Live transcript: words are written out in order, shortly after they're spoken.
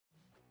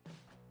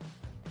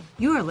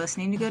You are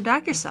listening to Go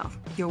Doc Yourself,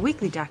 your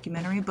weekly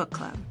documentary book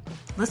club.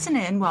 Listen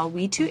in while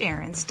we two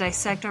Erins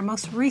dissect our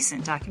most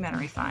recent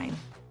documentary find.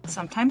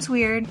 Sometimes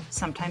weird,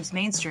 sometimes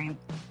mainstream,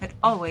 but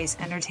always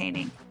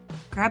entertaining.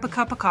 Grab a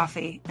cup of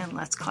coffee and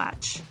let's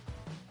clatch.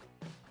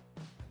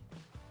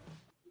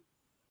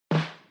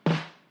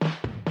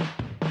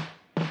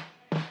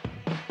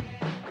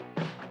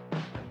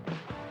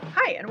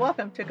 Hi, and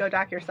welcome to Go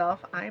Doc Yourself.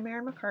 I'm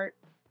Erin McCart.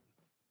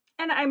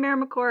 And I'm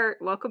Erin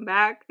McCourt. Welcome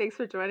back. Thanks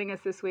for joining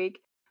us this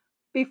week.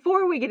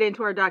 Before we get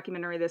into our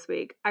documentary this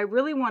week, I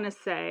really want to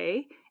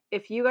say,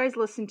 if you guys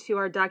listen to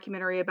our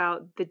documentary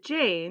about the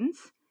Janes,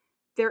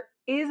 there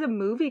is a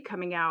movie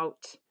coming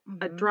out,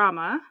 a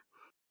drama,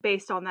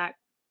 based on that.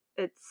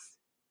 It's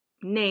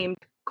named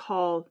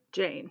Call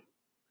Jane.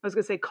 I was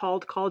going to say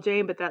Call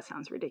Jane, but that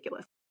sounds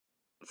ridiculous.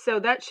 So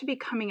that should be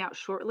coming out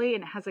shortly,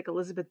 and it has like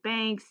Elizabeth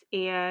Banks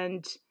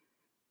and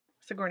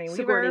Sigourney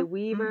Weaver.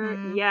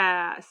 Mm-hmm.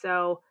 Yeah,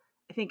 so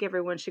I think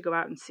everyone should go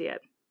out and see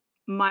it.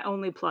 My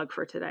only plug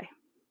for today.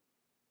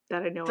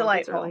 That I know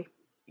Delightful. Of, it's early.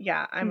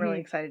 Yeah, I'm really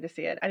excited to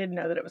see it. I didn't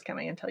know that it was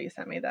coming until you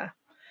sent me the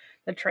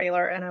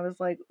trailer, and I was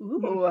like,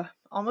 ooh,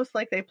 almost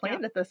like they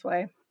planned it this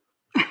way.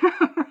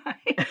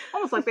 Right.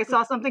 Almost like they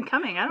saw something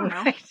coming. I don't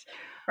know.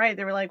 Right.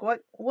 They were like,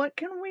 what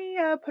can we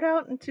put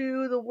out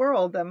into the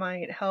world that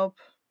might help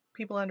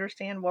people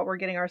understand what we're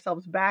getting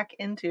ourselves back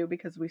into,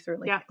 because we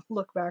certainly can't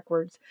look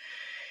backwards.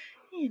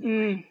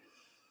 Anyway.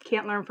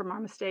 Can't learn from our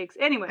mistakes.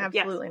 Anyway,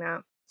 absolutely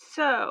not.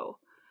 So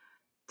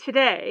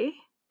today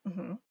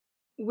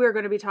we're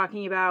going to be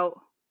talking about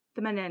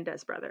the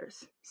Menendez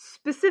brothers,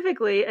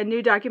 specifically a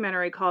new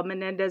documentary called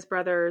Menendez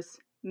Brothers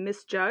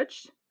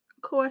Misjudged? ?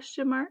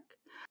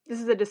 This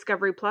is a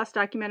Discovery Plus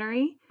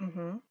documentary.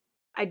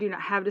 I do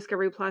not have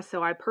Discovery Plus,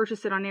 so I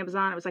purchased it on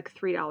Amazon. It was like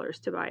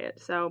 $3 to buy it.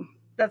 So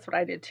that's what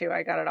I did too.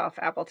 I got it off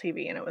Apple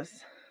TV, and it was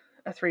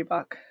a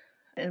 $3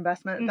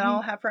 investment that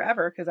I'll have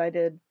forever, because I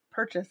did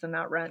purchase and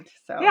not rent.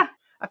 So yeah.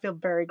 I feel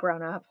very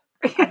grown up.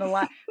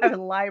 I have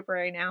a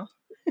library now.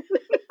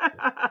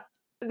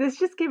 This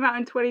just came out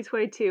in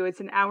 2022. It's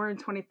an hour and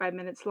 25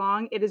 minutes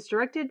long. It is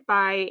directed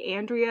by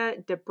Andrea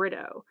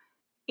DeBrito.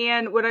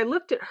 And when I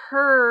looked at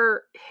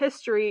her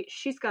history,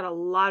 she's got a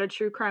lot of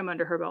true crime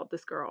under her belt,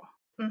 this girl.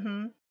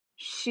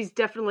 She's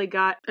definitely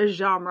got a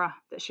genre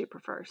that she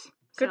prefers.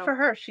 Good for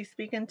her. She's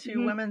speaking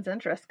to women's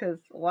interests, because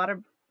a lot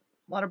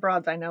of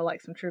broads I know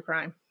like some true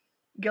crime.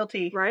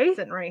 Guilty, right?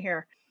 Sitting right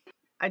here.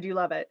 I do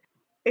love it.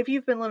 If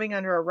you've been living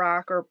under a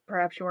rock, or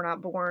perhaps you were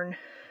not born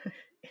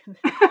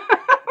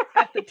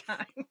at the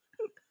time.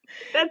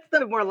 That's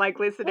the more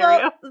likely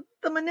scenario. Well,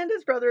 the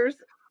Menendez brothers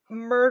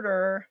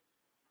murder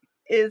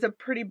is a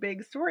pretty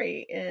big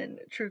story in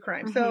true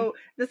crime. So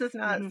this is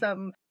not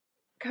some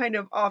kind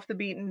of off the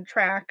beaten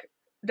track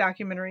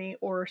documentary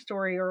or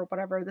story or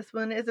whatever. This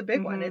one is a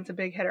big one. It's a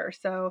big hitter.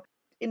 So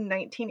in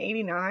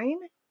 1989,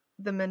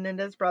 the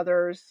Menendez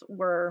brothers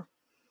were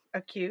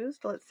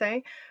accused, let's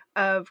say,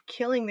 of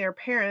killing their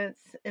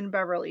parents in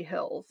Beverly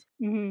Hills.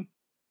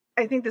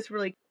 I think this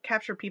really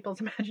captured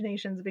people's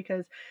imaginations,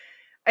 because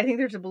I think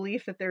there's a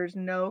belief that there's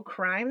no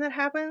crime that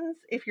happens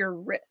if you're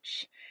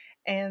rich.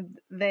 And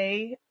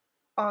they,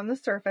 on the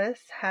surface,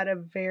 had a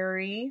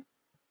very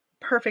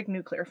perfect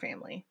nuclear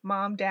family.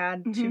 Mom,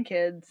 dad, 2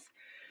 kids,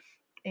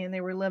 and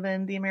they were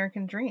living the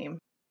American dream.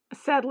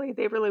 Sadly,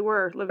 they really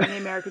were living the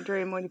American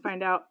dream when you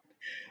find out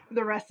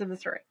the rest of the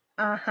story.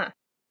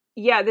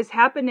 Yeah, this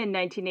happened in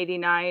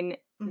 1989.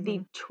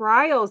 The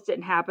trials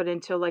didn't happen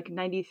until like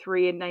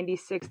 93 and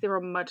 96. They were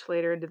much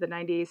later into the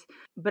 90s.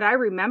 But I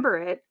remember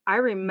it. I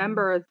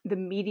remember the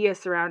media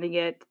surrounding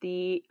it.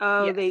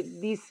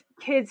 These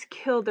kids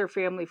killed their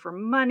family for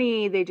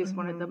money. They just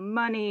wanted the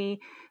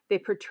money.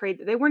 They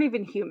weren't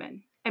even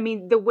human. I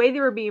mean, the way they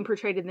were being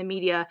portrayed in the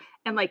media,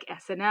 and like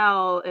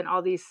SNL and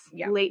all these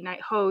late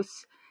night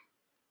hosts,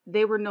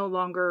 they were no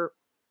longer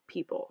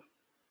people.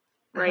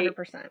 Right?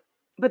 100%.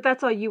 But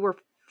that's all you were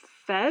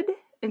fed.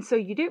 And so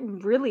you didn't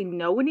really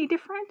know any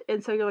different.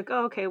 And so you're like,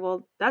 oh, okay,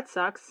 well, that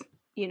sucks.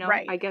 You know,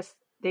 I guess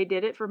they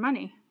did it for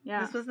money.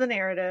 Yeah. This was the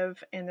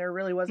narrative, and there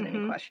really wasn't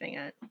any questioning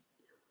it.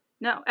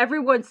 No,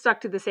 everyone stuck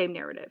to the same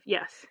narrative.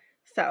 Yes.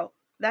 So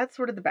that's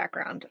sort of the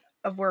background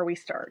of where we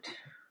start.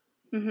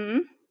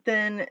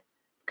 Then,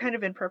 kind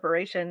of in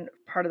preparation,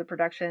 part of the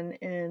production,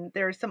 and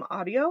there's some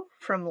audio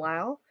from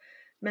Lyle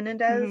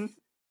Menendez.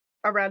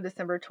 Around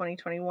December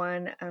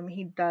 2021,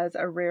 he does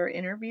a rare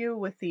interview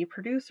with the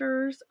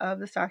producers of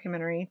this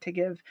documentary to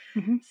give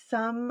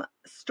some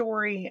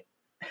story.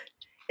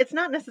 It's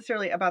not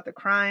necessarily about the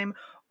crime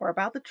or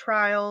about the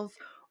trials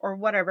or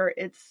whatever.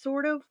 It's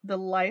sort of the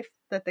life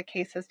that the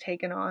case has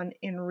taken on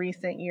in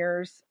recent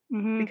years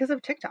because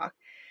of TikTok.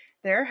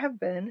 There have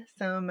been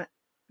some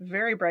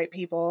very bright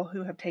people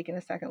who have taken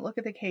a second look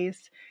at the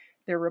case.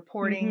 They're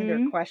reporting,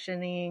 they're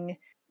questioning,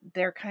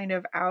 they're kind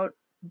of out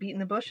beating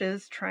the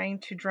bushes, trying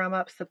to drum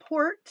up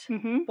support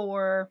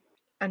for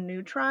a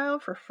new trial,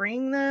 for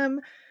freeing them.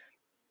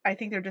 I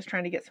think they're just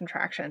trying to get some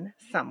traction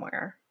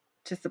somewhere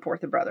to support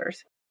the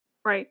brothers.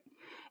 Right.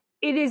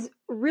 It is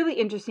really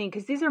interesting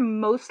because these are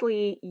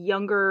mostly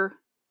younger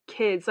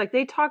kids. Like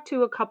they talked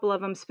to a couple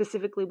of them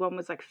specifically. One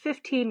was like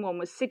 15, one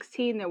was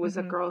 16. There was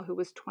a girl who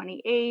was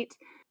 28,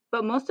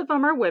 but most of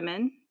them are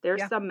women.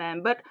 There's some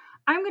men, but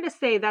I'm going to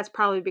say that's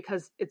probably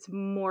because it's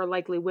more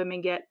likely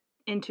women get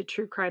into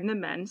true crime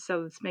than men.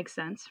 So this makes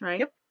sense, right?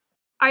 Yep.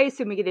 I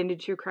assume we get into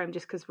true crime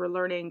just because we're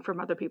learning from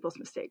other people's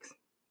mistakes,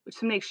 which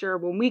to make sure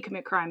when we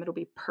commit crime, it'll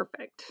be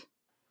perfect.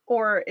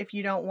 Or if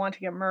you don't want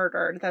to get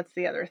murdered, that's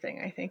the other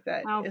thing I think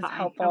that is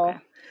helpful. Okay.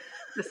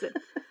 Listen,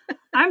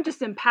 I'm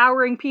just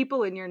empowering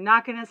people and you're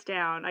knocking us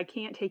down. I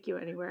can't take you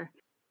anywhere.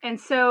 And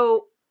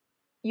so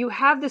you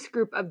have this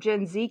group of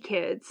Gen Z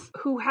kids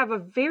who have a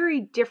very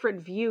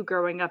different view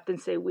growing up than,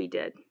 say, we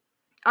did.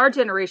 Our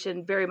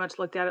generation very much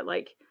looked at it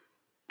like,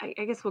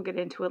 I guess we'll get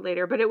into it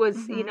later, but it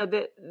was, you know,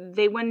 that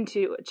they went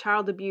into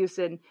child abuse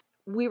and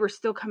we were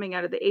still coming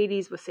out of the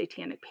 80s with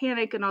satanic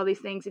panic and all these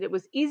things. And it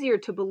was easier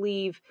to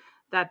believe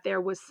that there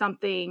was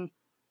something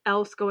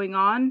else going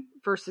on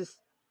versus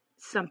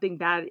something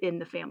bad in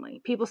the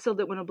family. People still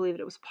didn't want to believe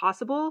that it was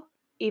possible,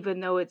 even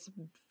though it's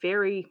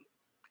very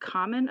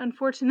common,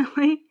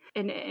 unfortunately.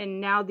 And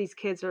now these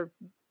kids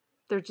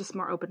they're just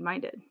more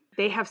open-minded.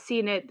 They have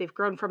seen it. They've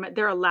grown from it.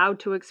 They're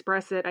allowed to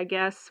express it, I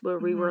guess, where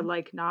we were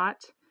like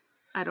not.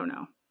 I don't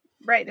know.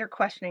 Right. They're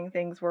questioning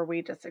things where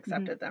we just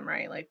accepted them,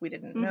 right? Like we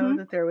didn't know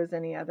that there was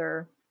any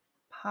other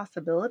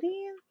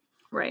possibility.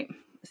 Right.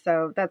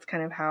 So that's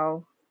kind of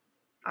how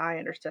I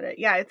understood it.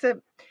 Yeah,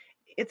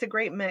 it's a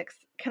great mix.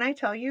 Can I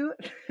tell you,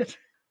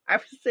 I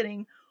was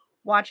sitting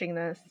watching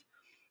this.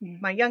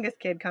 My youngest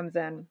kid comes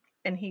in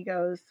and he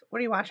goes, "What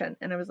are you watching?"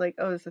 And I was like,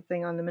 "Oh, it's a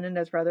thing on the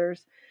Menendez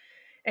brothers."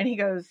 And he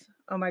goes,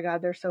 "Oh my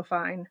God, they're so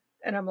fine."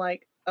 And I'm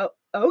like, "Oh,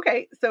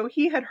 okay." So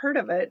he had heard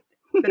of it.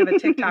 Bit of a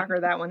TikToker,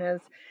 that one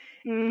is.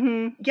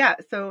 Yeah,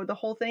 so the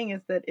whole thing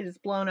is that it is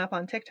blown up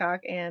on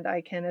TikTok, and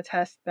I can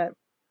attest that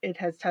it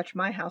has touched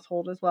my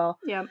household as well.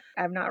 Yeah.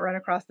 I've not run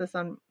across this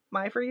on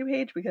my For You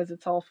page because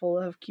it's all full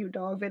of cute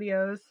dog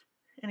videos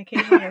and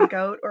occasionally a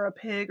goat or a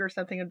pig or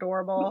something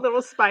adorable. A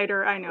little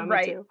spider, I know,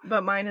 right. Me too.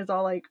 But mine is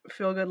all like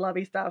feel good,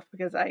 lovey stuff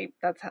because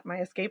that's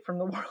my escape from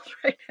the world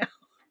right now.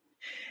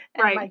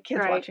 And my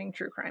kids watching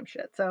true crime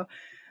shit. So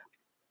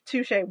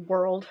touche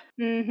world.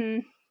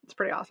 It's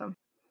pretty awesome.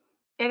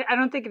 And I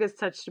don't think it has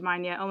touched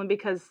mine yet, only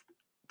because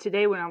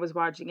today when I was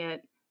watching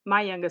it,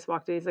 my youngest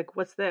walked in. He's like,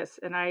 "What's this?"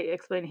 And I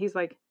explained. He's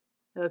like,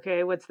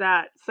 "Okay, what's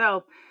that?"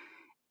 So,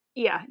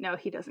 yeah, no,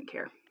 he doesn't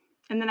care.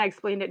 And then I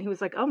explained it, and he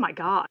was like, "Oh my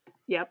God,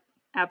 yep,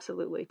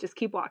 absolutely. Just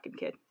keep walking,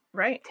 kid.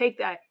 Right. Take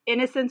that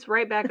innocence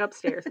right back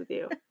upstairs with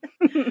you."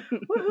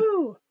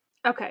 Woohoo!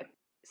 Okay,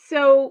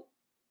 so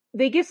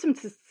they give some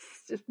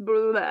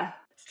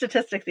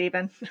statistics,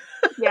 even.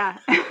 Yeah,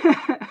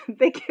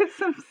 they give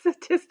some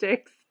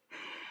statistics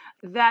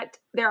that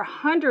there are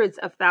hundreds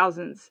of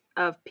thousands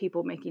of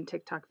people making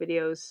TikTok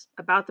videos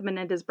about the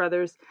Menendez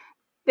brothers.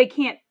 They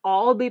can't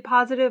all be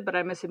positive, but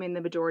I'm assuming the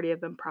majority of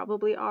them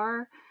probably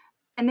are.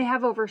 And they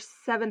have over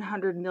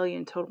 700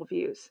 million total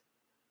views.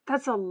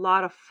 That's a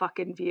lot of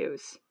fucking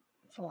views.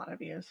 It's a lot of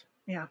views.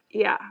 Yeah.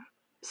 Yeah.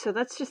 So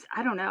that's just,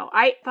 I don't know.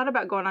 I thought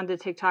about going onto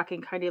TikTok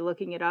and kind of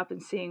looking it up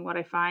and seeing what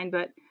I find,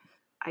 but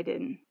I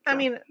didn't. So, I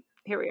mean,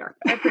 here we are.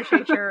 I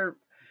appreciate your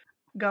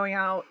going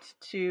out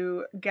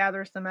to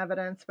gather some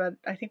evidence, but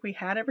I think we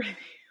had everything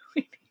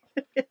we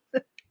needed.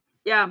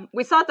 Yeah,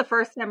 we saw it the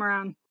first time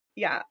around.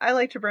 Yeah, I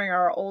like to bring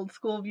our old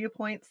school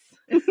viewpoints.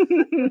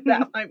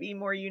 That might be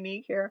more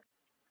unique here.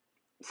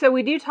 So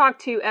we do talk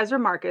to Ezra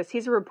Marcus.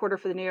 He's a reporter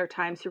for the New York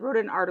Times who wrote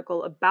an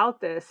article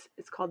about this.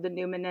 It's called The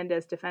New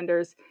Menendez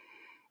Defenders.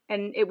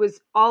 And it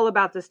was all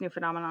about this new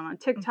phenomenon on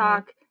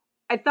TikTok.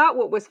 I thought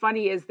what was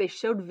funny is they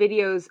showed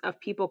videos of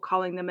people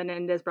calling the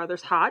Menendez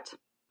brothers hot,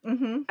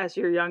 as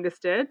your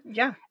youngest did.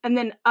 Yeah. And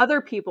then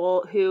other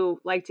people who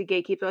like to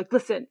gatekeep, they're like,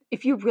 "Listen,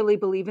 if you really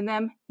believe in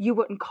them, you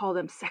wouldn't call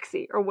them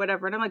sexy or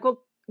whatever." And I'm like,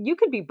 well, you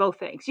could be both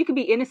things. You could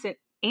be innocent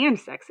and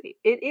sexy.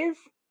 It is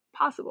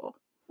possible.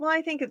 Well,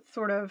 I think it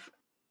sort of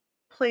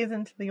plays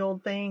into the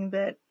old thing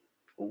that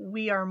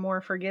we are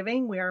more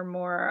forgiving. We are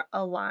more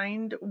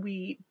aligned.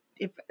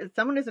 If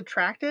someone is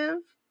attractive,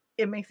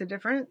 it makes a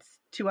difference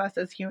to us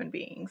as human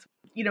beings.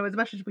 You know, as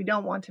much as we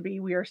don't want to be,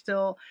 we are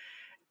still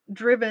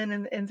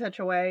driven in such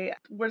a way.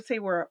 Let's say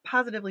we're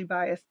positively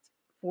biased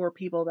for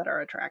people that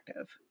are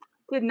attractive.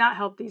 Did not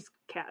help these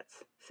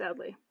cats,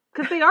 sadly,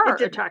 because they are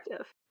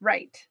attractive.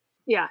 Right.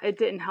 Yeah, it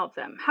didn't help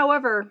them.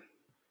 However,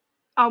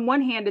 on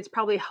one hand, it's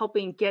probably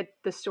helping get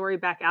the story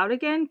back out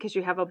again because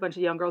you have a bunch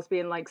of young girls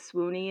being like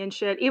swoony and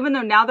shit, even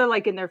though now they're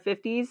like in their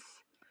 50s,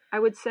 I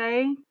would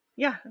say.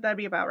 Yeah, that'd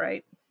be about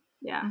right.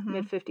 Yeah,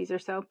 mid 50s or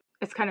so.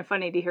 It's kind of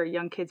funny to hear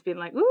young kids being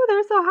like, "Ooh,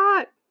 they're so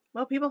hot."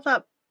 Well, people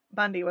thought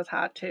Bundy was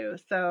hot too,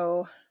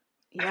 so.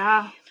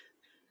 Yeah.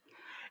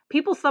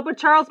 People slept with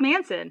Charles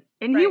Manson,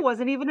 and he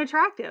wasn't even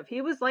attractive.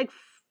 He was like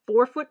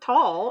 4 foot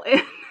tall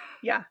and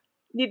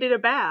needed a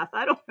bath.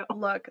 I don't know.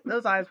 Look,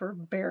 those eyes were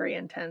very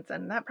intense,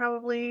 and that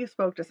probably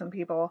spoke to some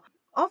people.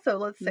 Also,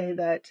 let's say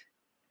that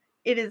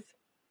it is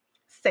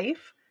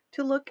safe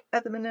to look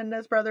at the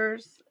Menendez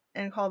brothers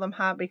and call them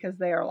hot because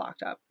they are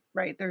locked up,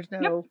 right? There's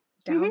no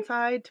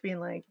downside to being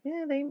like,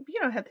 yeah, they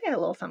had a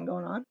little something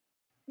going on.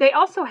 They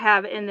also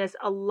have in this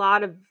a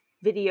lot of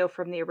video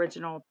from the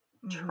original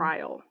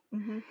trial.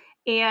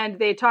 And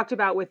they talked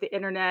about with the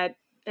internet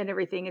and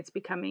everything, it's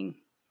becoming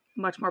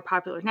much more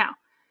popular. Now,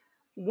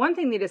 one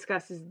thing they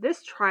discussed is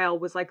this trial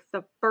was like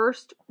the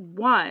first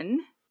one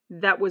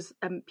that was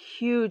a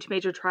huge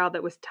major trial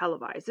that was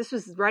televised. This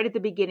was right at the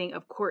beginning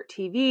of court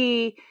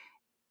TV.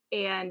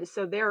 And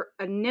so their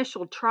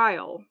initial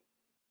trial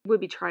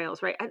would be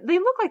trials, right? They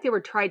look like they were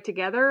tried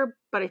together,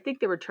 but I think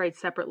they were tried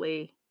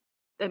separately.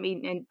 I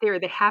mean, in theory,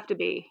 they have to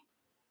be.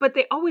 But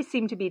they always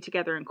seem to be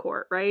together in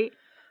court, right?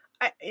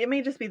 It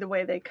may just be the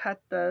way they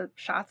cut the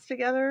shots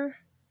together.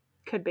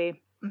 Could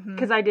be.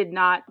 Because I did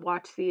not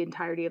watch the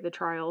entirety of the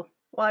trial.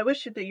 Well, I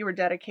wish that you were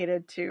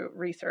dedicated to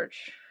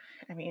research.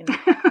 I mean,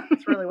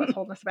 it's really what's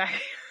holding us back.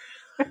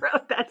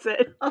 That's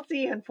it. I'll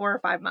see you in 4 or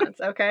 5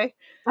 months, okay?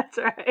 That's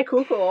right.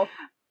 Cool.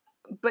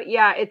 But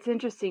yeah, it's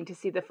interesting to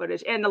see the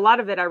footage. And a lot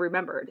of it I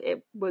remembered.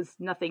 It was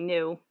nothing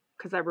new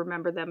because I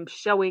remember them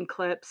showing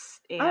clips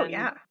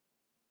and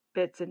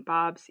bits and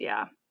bobs.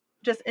 Yeah.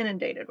 Just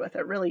inundated with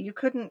it, really. You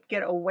couldn't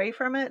get away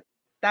from it.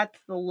 That's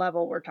the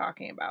level we're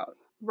talking about.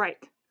 Right.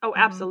 Oh,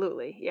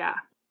 absolutely. Yeah.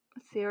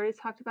 Let's see. I already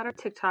talked about our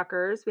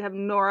TikTokers. We have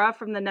Nora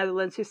from the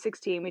Netherlands, who's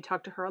 16. We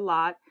talked to her a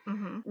lot.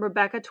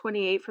 Rebecca,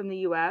 28, from the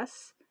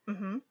U.S.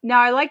 Now,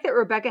 I like that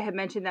Rebecca had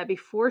mentioned that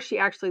before she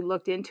actually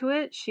looked into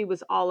it, she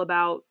was all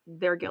about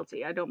they're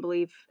guilty. I don't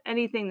believe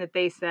anything that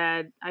they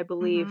said. I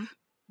believe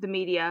the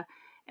media.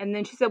 And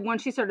then she said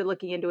once she started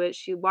looking into it,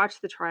 she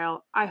watched the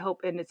trial, I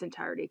hope in its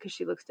entirety, because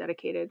she looks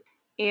dedicated,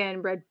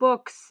 and read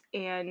books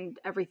and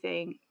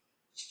everything.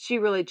 She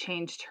really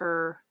changed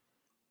her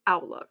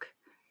outlook,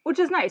 which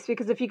is nice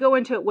because if you go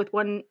into it with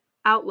one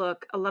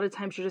outlook, a lot of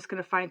times you're just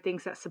going to find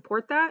things that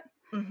support that.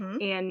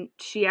 And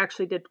she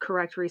actually did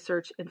correct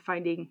research in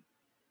finding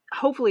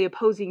hopefully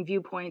opposing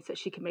viewpoints that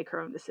she can make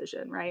her own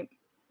decision.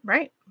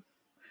 Right.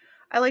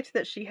 I liked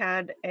that she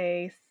had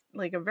a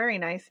very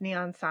nice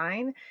neon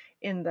sign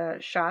in the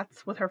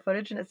shots with her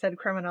footage, and it said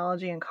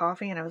criminology and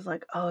coffee. And I was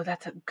like, oh,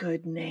 that's a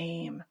good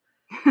name.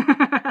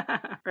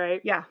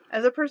 Right. Yeah.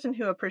 As a person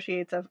who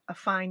appreciates a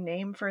fine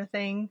name for a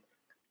thing,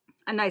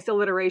 a nice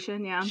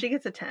alliteration. Yeah. She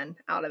gets a 10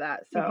 out of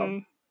that.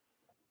 So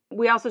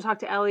we also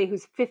talked to Ellie,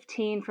 who's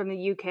 15, from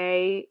the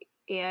UK,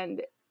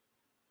 and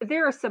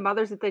there are some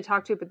others that they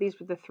talked to, but these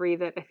were the 3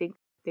 that I think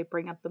they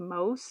bring up the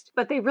most.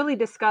 But they really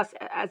discuss,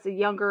 as a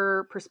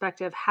younger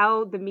perspective,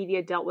 how the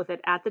media dealt with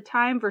it at the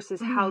time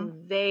versus how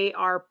they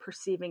are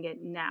perceiving it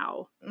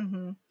now.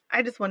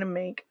 I just want to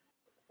make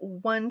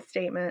one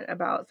statement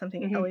about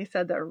something Ellie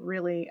said that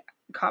really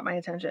caught my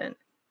attention.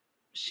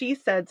 She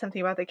said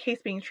something about the case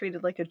being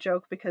treated like a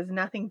joke because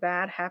nothing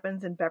bad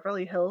happens in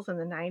Beverly Hills in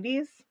the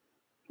 90s.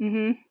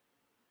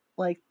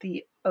 Like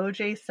the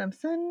O.J.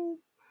 Simpson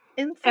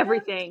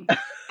incident.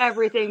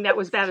 Everything that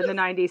was bad in the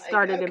 90s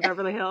started in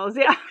Beverly Hills.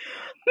 Yeah.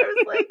 I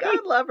was like, God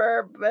love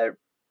her, but,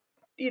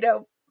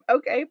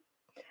 okay.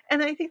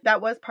 And I think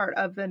that was part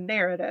of the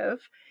narrative.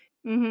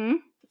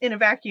 In a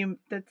vacuum,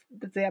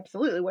 that's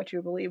absolutely what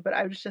you believe. But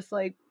I was just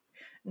like,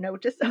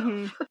 note to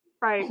self.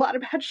 Right. A lot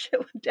of bad shit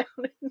went down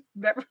in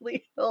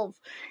Beverly Hills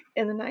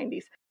in the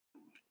 90s.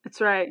 That's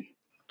right.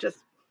 Just,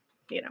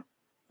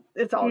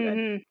 it's all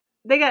good.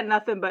 They got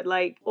nothing but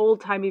like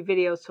old timey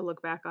videos to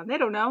look back on. They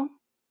don't know.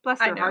 Bless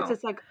their hearts.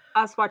 It's like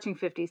us watching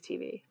 50s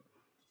TV.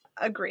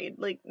 Agreed.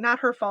 Like, not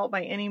her fault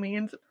by any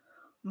means.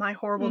 My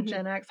horrible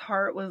Gen X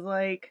heart was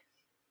like,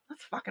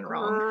 that's fucking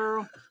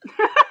wrong.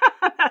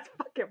 That's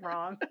fucking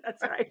wrong.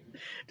 That's right.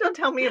 Don't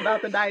tell me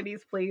about the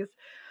 90s, please.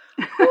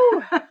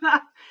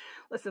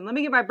 Listen, let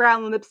me get my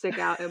brown lipstick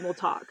out and we'll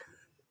talk.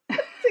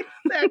 That's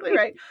exactly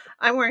right.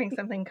 I'm wearing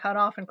something cut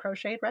off and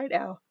crocheted right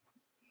now.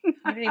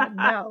 I didn't even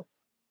know.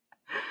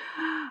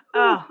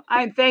 Oh,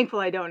 I'm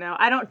thankful I don't know.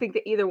 I don't think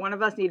that either one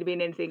of us need to be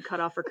in anything cut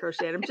off or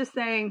crocheted. I'm just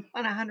saying.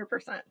 100%.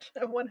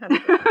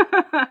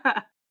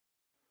 100%.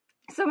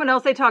 Someone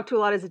else I talk to a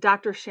lot is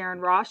Dr. Sharon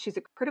Ross. She's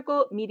a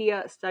critical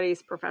media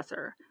studies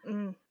professor.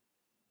 And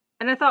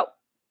I thought,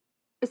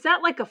 is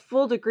that like a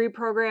full degree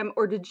program,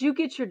 or did you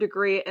get your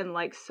degree in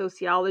like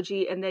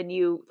sociology and then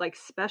you like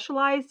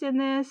specialized in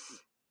this?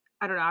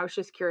 I don't know. I was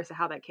just curious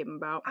how that came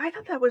about. I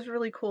thought that was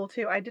really cool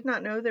too. I did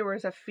not know there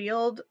was a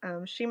field.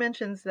 She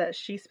mentions that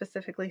she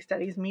specifically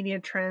studies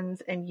media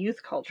trends and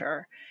youth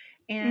culture.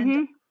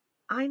 And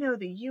I know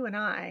that you and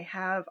I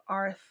have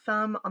our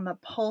thumb on the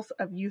pulse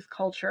of youth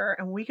culture,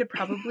 and we could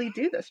probably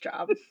do this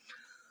job.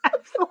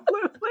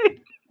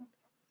 Absolutely.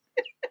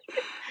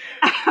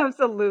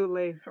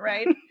 Absolutely.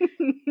 Right?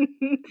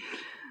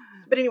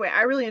 But anyway,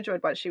 I really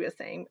enjoyed what she was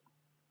saying.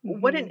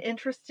 What an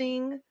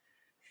interesting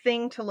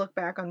thing to look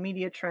back on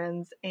media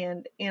trends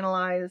and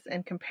analyze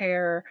and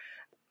compare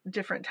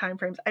different time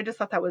frames. I just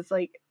thought that was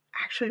like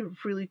actually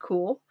really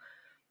cool.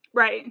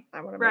 Right.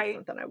 I want to make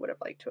something I would have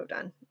liked to have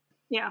done.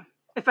 Yeah.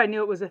 If I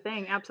knew it was a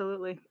thing,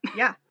 absolutely.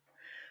 Yeah.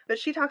 But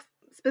she talks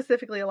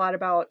specifically a lot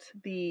about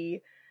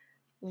the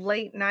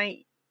late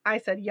night, I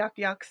said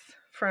yucks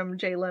from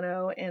Jay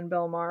Leno and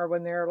Bill Maher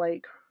when they're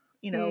like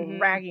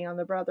ragging on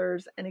the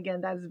brothers. And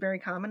again, that is very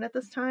common at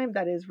this time.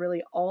 That is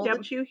really all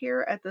that you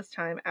hear at this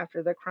time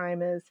after the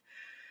crime is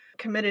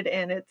committed.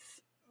 And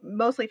it's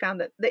mostly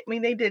found that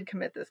they did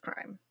commit this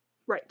crime.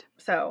 Right.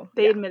 So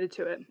they admitted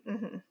to it.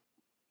 Mm-hmm.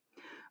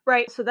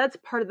 Right. So that's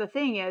part of the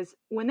thing is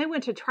when they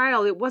went to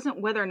trial, it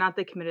wasn't whether or not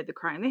they committed the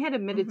crime. They had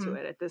admitted to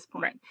it at this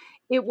point. Right.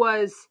 It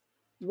was,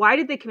 why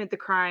did they commit the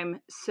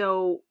crime?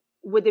 So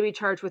would they be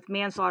charged with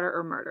manslaughter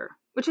or murder?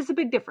 Which is a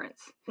big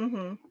difference.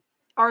 Mm-hmm.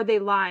 Are they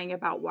lying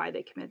about why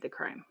they committed the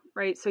crime?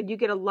 Right. So you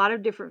get a lot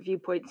of different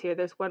viewpoints here.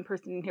 There's one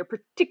person in here,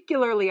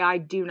 particularly I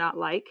do not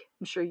like.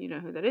 I'm sure you know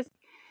who that is.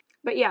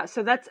 But yeah,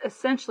 so that's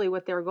essentially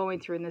what they're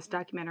going through in this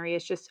documentary.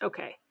 It's just,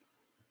 okay,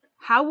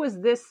 how was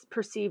this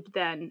perceived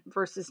then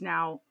versus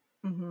now?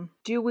 Mm-hmm.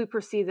 Do we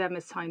perceive them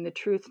as telling the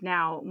truth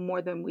now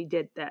more than we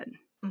did then?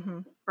 Mm-hmm.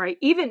 Right?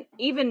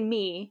 Even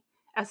me,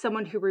 as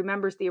someone who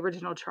remembers the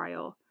original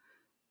trial,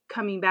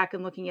 coming back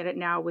and looking at it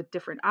now with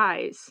different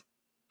eyes,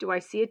 do I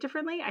see it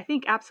differently? I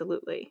think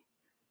absolutely.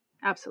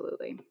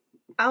 Absolutely.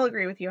 I'll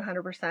agree with you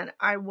 100%.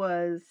 I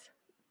was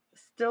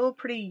still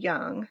pretty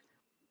young,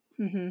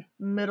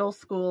 middle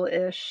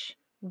school-ish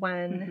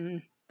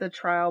when the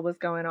trial was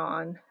going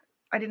on.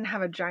 I didn't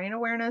have a giant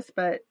awareness,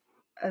 but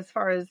as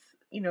far as,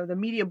 the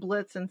media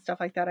blitz and stuff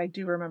like that, I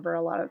do remember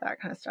a lot of that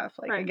kind of stuff.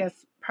 Like, I guess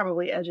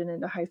probably edging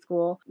into high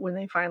school when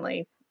they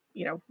finally,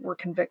 were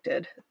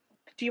convicted.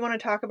 Do you want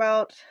to talk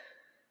about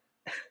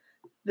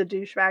the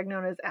douchebag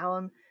known as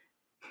Alan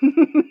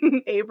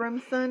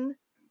Abramson?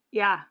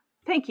 Yeah,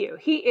 thank you.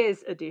 He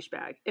is a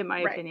douchebag, in my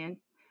opinion.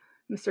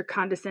 Mr.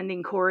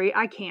 Condescending Corey,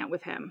 I can't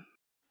with him.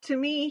 To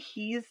me,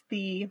 he's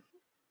the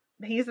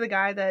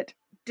guy that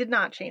did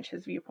not change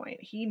his viewpoint.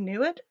 He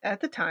knew it at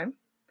the time.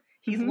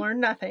 He's learned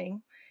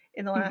nothing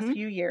in the last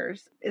few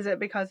years. Is it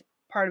because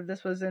part of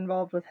this was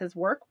involved with his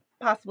work?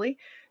 Possibly.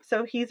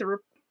 So he's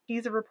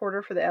a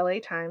reporter for the LA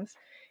Times.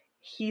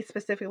 He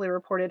specifically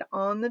reported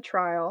on the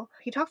trial.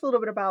 He talks a little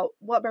bit about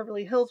what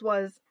Beverly Hills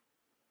was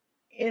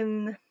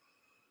in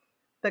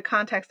the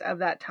context of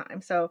that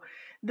time. So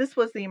this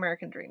was the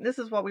American dream. This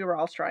is what we were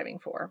all striving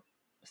for.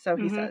 So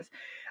he says,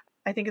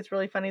 I think it's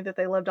really funny that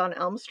they lived on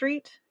Elm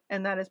Street,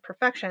 and that is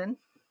perfection.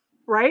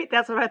 Right?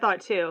 That's what I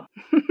thought too.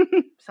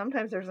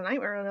 Sometimes there's a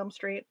nightmare on Elm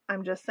Street.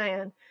 I'm just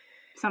saying.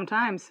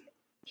 Sometimes.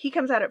 He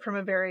comes at it from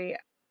a very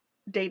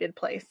dated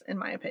place, in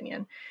my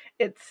opinion.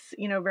 It's,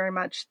 very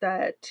much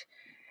that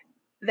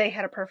they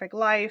had a perfect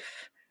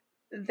life.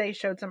 They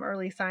showed some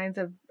early signs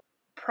of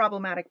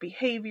problematic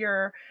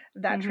behavior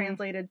that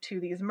translated to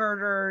these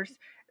murders.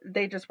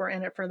 They just were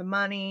in it for the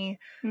money.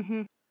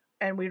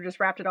 And we just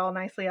wrapped it all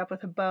nicely up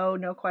with a bow.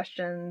 No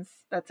questions.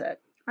 That's it.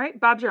 Right.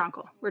 Bob's your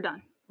uncle. We're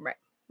done.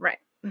 Right.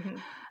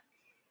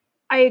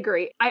 I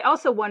agree. I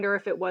also wonder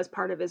if it was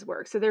part of his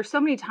work. So there's so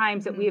many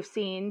times that we have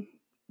seen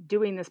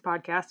doing this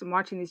podcast and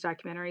watching these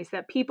documentaries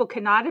that people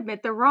cannot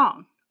admit they're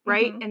wrong.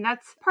 Right. And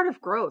that's part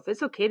of growth.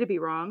 It's okay to be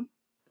wrong.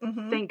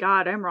 Thank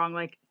God I'm wrong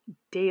like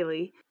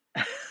daily.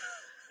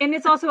 And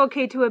it's also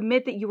okay to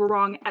admit that you were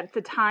wrong at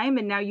the time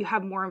and now you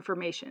have more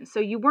information. So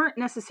you weren't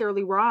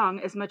necessarily wrong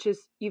as much as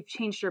you've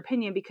changed your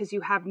opinion because you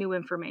have new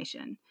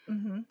information.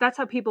 That's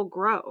how people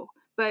grow.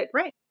 But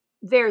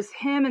there's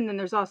him, and then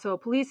there's also a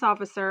police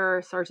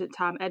officer, Sergeant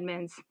Tom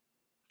Edmonds,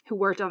 who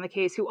worked on the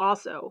case, who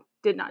also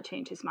did not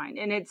change his mind.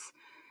 And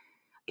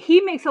he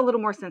makes a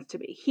little more sense to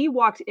me. He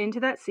walked into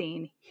that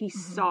scene. He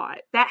saw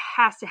it. That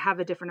has to have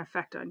a different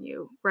effect on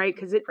you, right?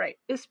 Because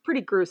it's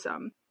pretty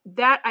gruesome.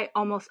 That I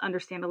almost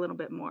understand a little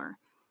bit more.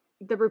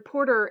 The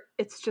reporter,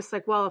 it's just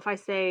like, well, if I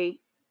say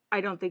I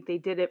don't think they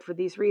did it for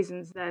these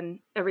reasons, then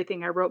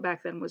everything I wrote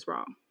back then was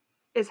wrong,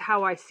 is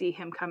how I see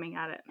him coming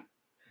at it.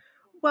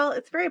 Well,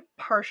 it's very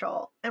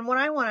partial. And what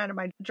I want out of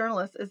my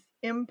journalist is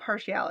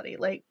impartiality.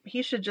 Like,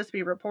 he should just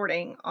be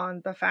reporting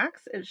on the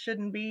facts. It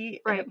shouldn't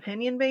be an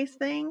opinion-based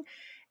thing.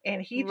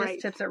 And he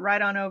just tips it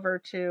right on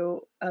over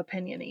to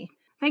opinion-y.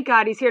 Thank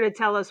God he's here to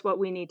tell us what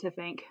we need to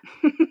think.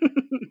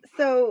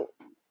 So,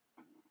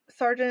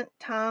 Sergeant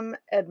Tom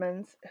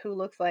Edmonds, who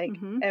looks like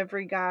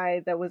every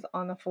guy that was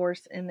on the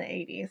force in the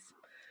 80s.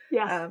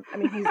 Yes.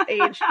 He's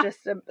aged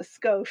just a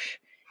skosh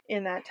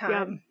in that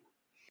time. Yep.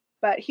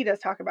 But he does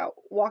talk about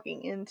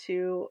walking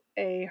into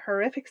a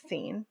horrific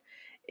scene.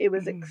 It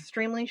was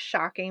extremely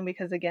shocking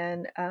because,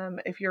 again,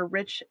 if you're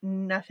rich,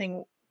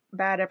 nothing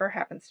bad ever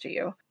happens to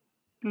you.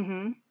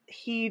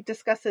 He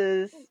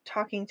discusses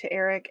talking to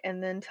Eric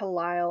and then to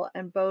Lyle,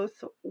 and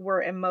both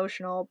were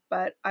emotional,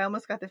 but I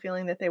almost got the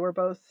feeling that they were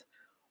both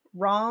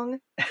wrong.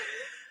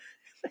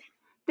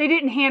 They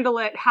didn't handle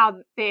it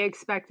how they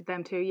expected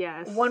them to,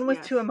 yes. One was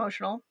too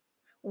emotional.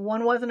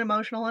 One wasn't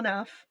emotional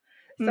enough.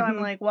 So I'm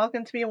like,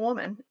 welcome to be a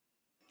woman.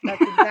 That's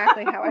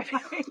exactly how I feel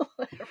every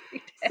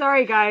day.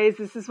 Sorry, guys.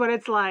 This is what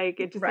it's like.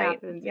 It just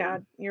happens. Yeah,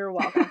 you're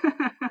welcome.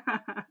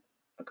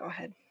 Go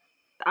ahead.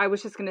 I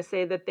was just going to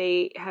say that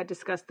they had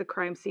discussed the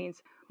crime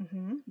scenes.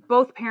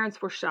 Both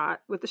parents were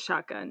shot with a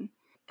shotgun.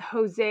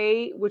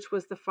 Jose, which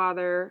was the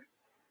father,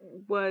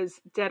 was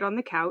dead on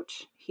the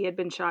couch. He had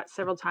been shot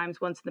several times,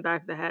 once in the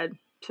back of the head,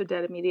 so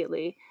dead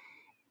immediately.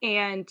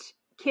 And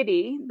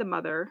Kitty, the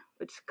mother,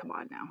 which, come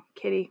on now,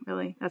 Kitty,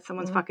 really? That's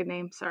someone's fucking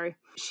name? Sorry.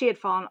 She had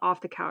fallen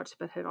off the couch,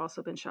 but had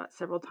also been shot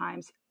several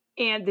times.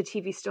 And the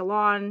TV's still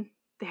on.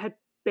 They had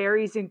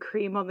berries and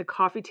cream on the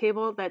coffee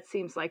table. That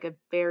seems like a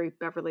very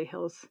Beverly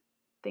Hills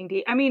thing to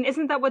eat. I mean,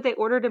 isn't that what they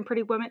ordered in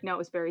Pretty Women? No, it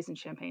was berries and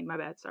champagne. My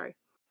bad, sorry.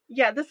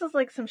 Yeah, this is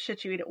like some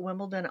shit you eat at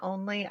Wimbledon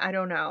only. I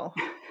don't know.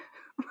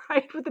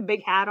 Right, with a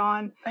big hat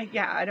on.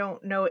 I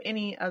don't know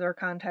any other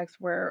context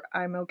where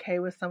I'm okay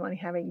with someone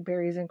having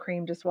berries and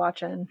cream just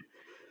watching,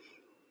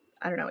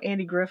 I don't know,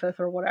 Andy Griffith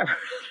or whatever.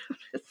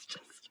 It's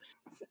just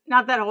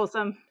not that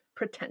wholesome.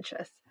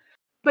 Pretentious.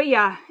 But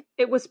yeah,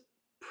 it was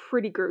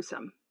pretty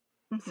gruesome.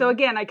 Mm-hmm. So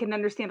again, I can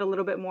understand a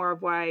little bit more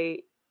of why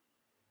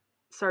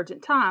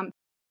Sergeant Tom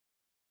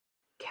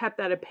kept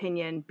that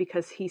opinion,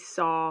 because he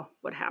saw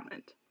what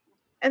happened.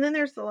 And then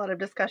there's a lot of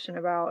discussion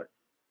about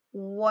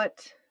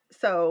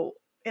so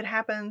it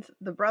happens,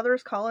 the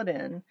brothers call it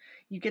in,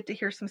 you get to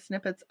hear some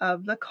snippets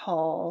of the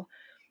call.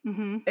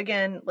 Mm-hmm.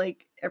 Again,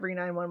 like every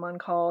 911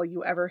 call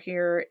you ever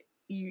hear,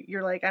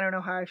 you're like, I don't know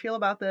how I feel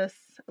about this.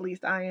 At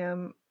least I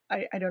am.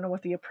 I don't know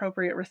what the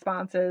appropriate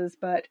response is,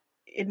 but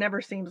it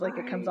never seems like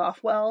it comes off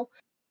well.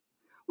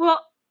 Well,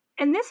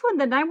 and this one,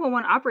 the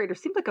 911 operator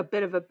seemed like a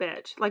bit of a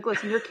bitch. Like,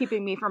 listen, you're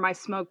keeping me from my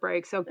smoke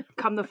break, so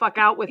come the fuck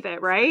out with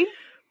it, right?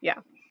 Yeah.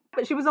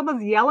 But she was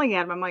almost yelling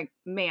at him. I'm like,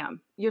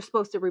 ma'am, you're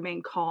supposed to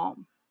remain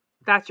calm.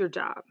 That's your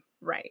job.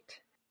 Right.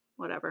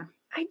 Whatever.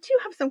 I do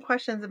have some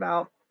questions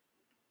about,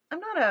 I'm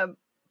not a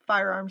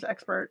firearms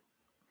expert.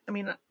 I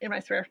mean, in my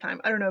spare time,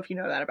 I don't know if you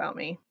know that about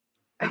me.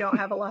 I don't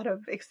have a lot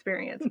of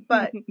experience,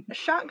 but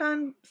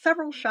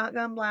several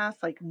shotgun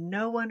blasts, like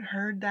no one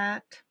heard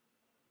that.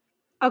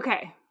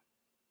 Okay.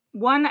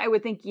 One, I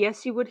would think,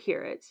 yes, you would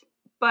hear it.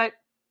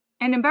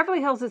 And in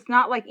Beverly Hills, it's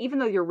not like, even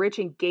though you're rich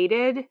and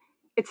gated,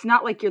 it's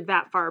not like you're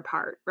that far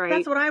apart, right?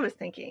 That's what I was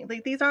thinking.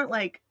 Like, these aren't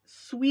like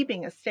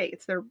sweeping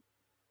estates.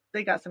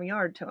 They got some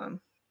yard to them.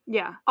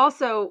 Yeah.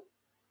 Also,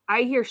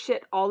 I hear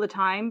shit all the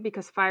time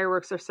because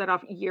fireworks are set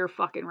off year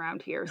fucking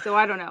round here. So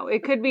I don't know.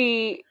 It could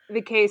be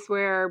the case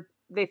where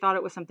they thought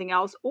it was something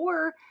else.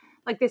 Or,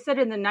 like they said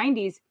in the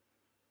 90s,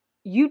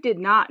 you did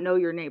not know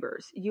your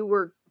neighbors. You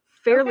were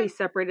fairly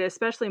separated,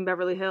 especially in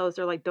Beverly Hills.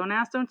 They're like, don't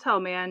ask, don't tell,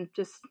 man.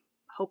 Just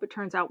hope it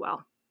turns out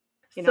well.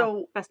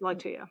 So, best of luck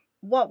to you.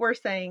 What we're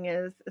saying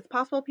is, it's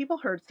possible people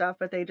heard stuff,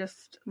 but they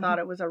just thought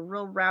it was a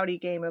real rowdy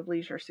game of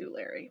Leisure Suit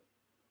Larry.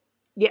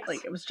 Yes.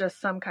 Like, it was just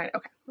some kind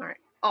of, okay, all right.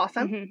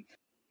 Awesome.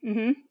 Mm-hmm.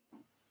 Mm-hmm.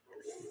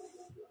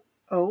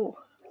 Oh,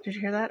 did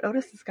you hear that?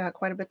 Otis has got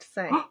quite a bit to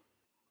say.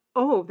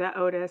 Oh, that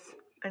Otis.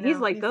 I know. He's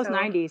like those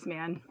 90s,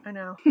 man. I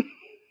know.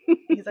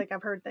 He's like,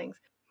 I've heard things.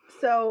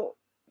 So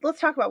let's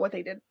talk about what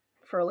they did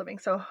for a living.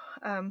 So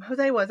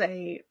Jose was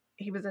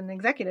he was an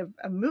executive,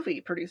 a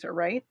movie producer,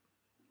 right?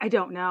 I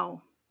don't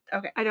know.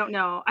 Okay. I don't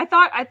know. I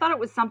thought it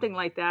was something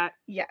like that.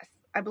 Yes.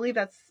 I believe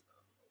that's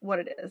what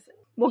it is.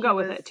 We'll go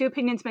with it. Two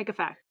opinions make a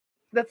fact.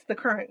 That's the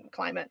current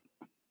climate.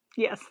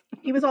 Yes.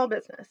 He was all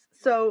business.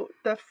 So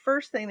the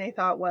first thing they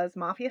thought was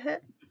mafia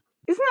hit.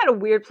 Isn't that a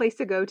weird place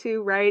to go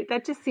to, right?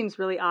 That just seems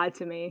really odd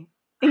to me.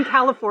 In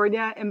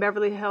California, in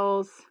Beverly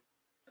Hills.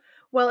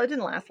 Well, it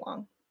didn't last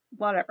long.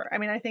 Whatever. I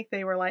mean, I think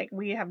they were like,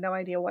 we have no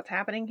idea what's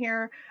happening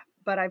here,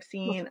 but I've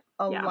seen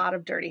a lot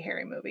of Dirty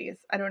Harry movies.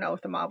 I don't know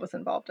if the mob was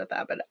involved at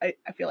that, but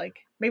I feel like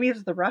maybe it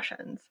was the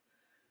Russians.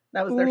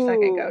 That was their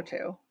second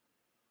go-to.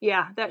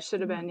 Yeah, that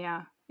should have been.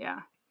 Yeah. Yeah.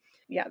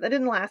 Yeah, that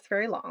didn't last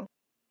very long.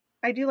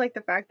 I do like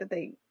the fact that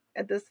they,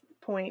 at this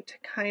point,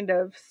 kind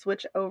of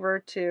switch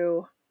over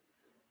to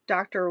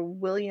Dr.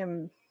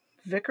 William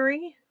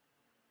Vickery.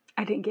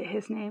 I didn't get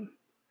his name.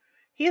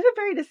 He has a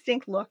very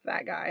distinct look,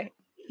 that guy.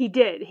 He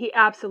did. He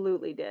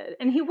absolutely did.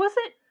 And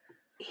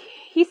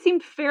he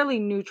seemed fairly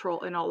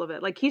neutral in all of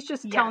it. Like, he's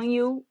just telling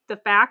you the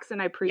facts,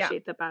 and I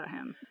appreciate that about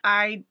him.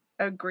 I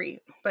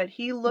agree. But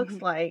he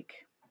looks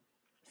like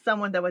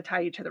someone that would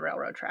tie you to the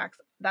railroad tracks.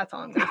 That's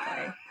all I'm going to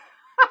say.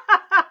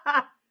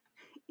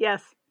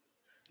 Yes.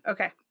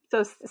 Okay.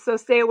 So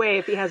stay away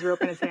if he has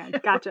rope in his hand.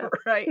 Gotcha.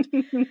 Right.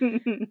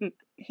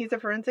 He's a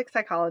forensic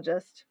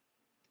psychologist.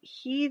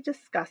 He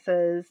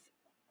discusses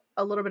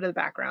a little bit of the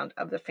background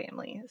of the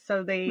family.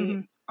 So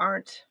they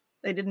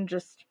didn't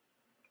just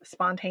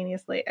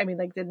spontaneously,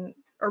 didn't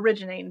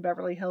originate in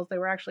Beverly Hills. They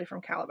were actually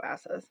from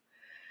Calabasas.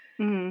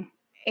 Mm-hmm.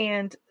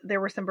 And there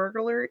were some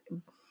burglaries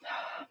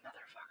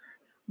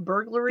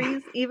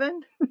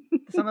even.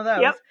 Some of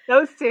those. Yep,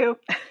 those two.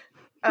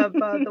 Of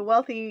the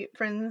wealthy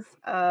friends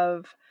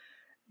of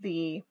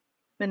the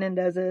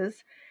Menendezes.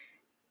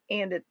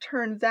 And it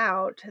turns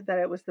out that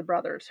it was the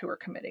brothers who were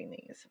committing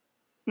these.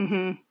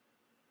 Mm-hmm.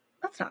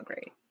 That's not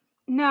great.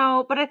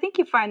 No, but I think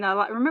you find that a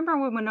lot. Remember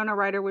when Winona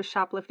Ryder was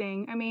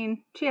shoplifting? I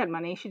mean, she had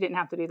money. She didn't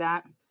have to do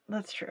that.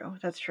 That's true.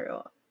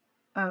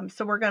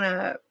 So we're going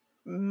to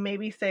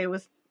maybe say it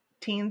was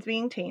teens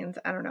being teens.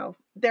 I don't know.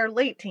 They're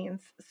late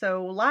teens.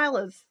 So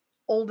Lila's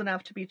old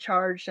enough to be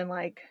charged and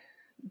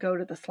go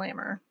to the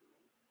slammer.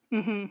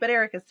 Mm-hmm. But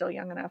Eric is still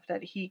young enough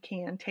that he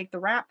can take the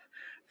rap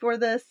for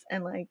this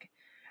and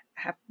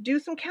have to do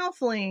some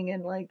counseling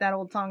and like that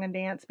old song and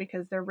dance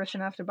because they're rich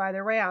enough to buy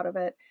their way out of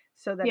it.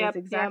 So that is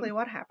exactly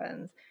what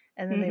happens.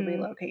 And then they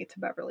relocate to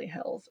Beverly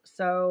Hills.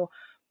 So.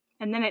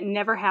 And then it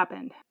never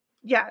happened.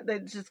 Yeah, they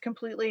just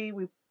completely,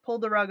 we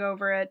pulled the rug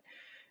over it.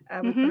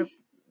 We put a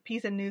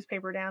piece of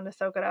newspaper down to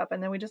soak it up,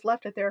 and then we just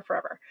left it there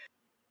forever.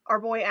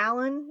 Our boy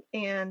Alan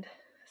and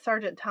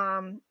Sergeant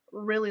Tom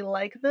really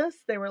like this.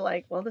 They were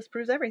like, well, this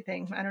proves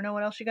everything. I don't know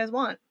what else you guys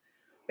want,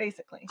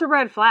 basically. It's a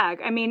red flag.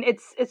 I mean,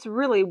 it's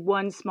really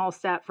one small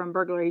step from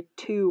burglary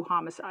to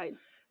homicide.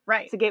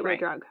 Right. It's a gateway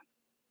drug.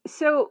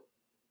 So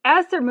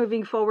as they're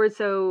moving forward,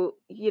 so,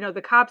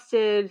 the cops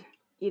did,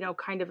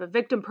 kind of a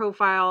victim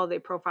profile. They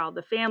profiled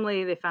the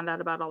family. They found out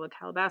about all the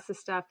Calabasas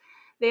stuff.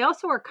 They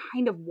also are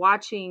kind of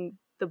watching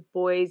the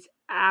boys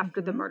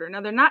after the murder.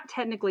 Now, they're not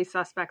technically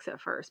suspects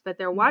at first, but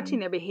they're watching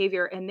their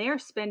behavior, and they're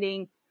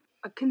spending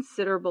a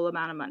considerable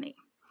amount of money.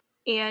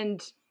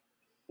 And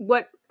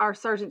what our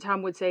Sergeant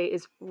Tom would say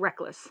is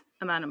reckless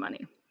amount of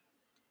money.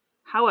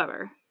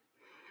 However,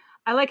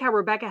 I like how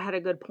Rebecca had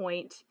a good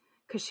point,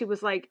 because she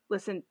was like,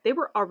 listen, they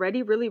were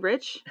already really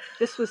rich.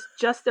 This was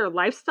just their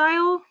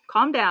lifestyle.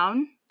 Calm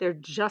down. They're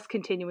just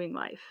continuing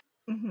life,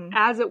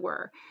 as it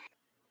were.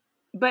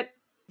 But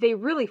they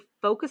really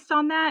focused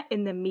on that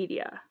in the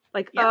media.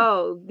 Like,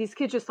 oh, these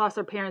kids just lost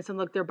their parents, and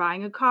look, they're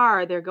buying a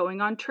car. They're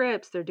going on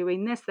trips. They're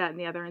doing this, that, and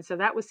the other. And so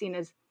that was seen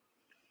as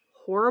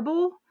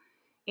horrible.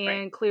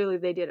 And clearly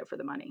they did it for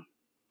the money.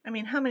 I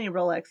mean, how many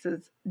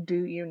Rolexes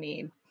do you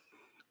need?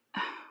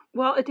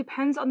 Well, it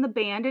depends on the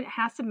band, and it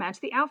has to match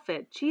the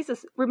outfit.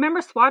 Jesus.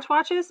 Remember Swatch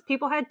watches?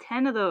 People had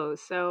 10 of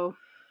those, so.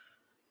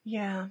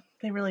 Yeah,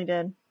 they really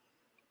did.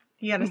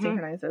 You got to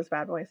synchronize those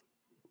bad boys.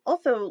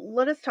 Also,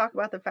 let us talk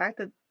about the fact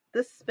that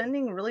this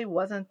spending really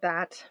wasn't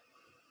that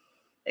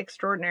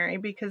extraordinary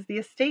because the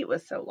estate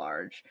was so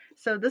large.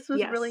 So this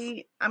was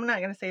really, I'm not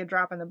going to say a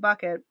drop in the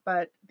bucket,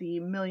 but the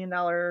 $1 million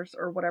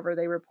or whatever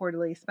they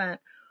reportedly spent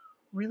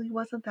really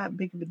wasn't that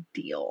big of a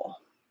deal.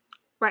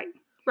 Right.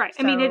 So,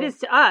 I mean, it is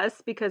to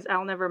us because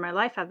I'll never in my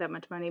life have that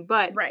much money,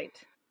 but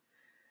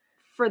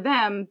for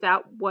them,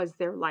 that was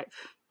their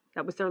life.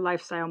 That was their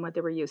lifestyle and what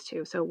they were used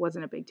to. So it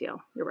wasn't a big deal.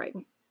 You're right.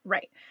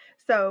 Right.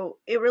 So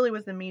it really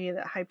was the media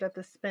that hyped up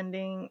the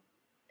spending,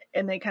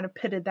 and they kind of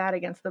pitted that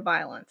against the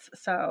violence.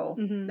 So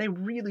they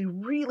really,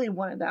 really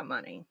wanted that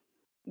money.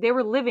 They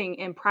were living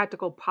in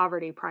practical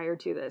poverty prior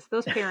to this.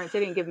 Those parents, they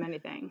didn't give them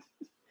anything.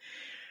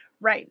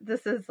 Right.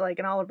 This is like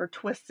an Oliver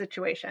Twist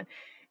situation.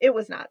 It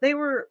was not. They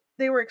were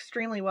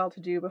extremely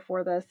well-to-do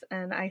before this.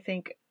 And I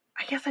think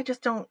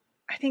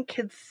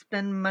kids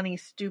spend money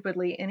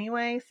stupidly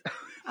anyway. So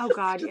oh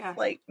God, just yes.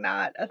 like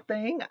not a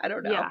thing. I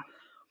don't know. Yeah.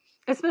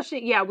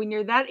 Especially, when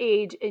you're that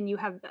age and you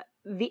have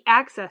the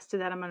access to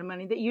that amount of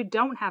money that you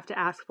don't have to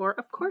ask for,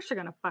 of course you're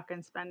going to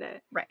fucking spend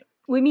it. Right.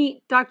 We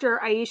meet Dr.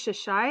 Aisha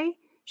Shai.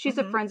 She's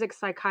a forensic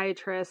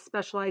psychiatrist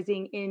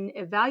specializing in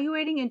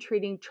evaluating and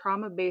treating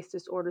trauma-based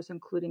disorders,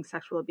 including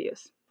sexual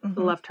abuse.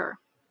 Loved her.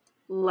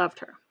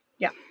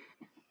 Yeah.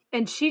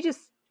 And she just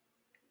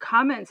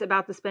comments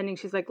about the spending.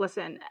 She's like,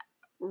 listen,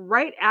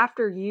 right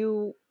after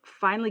you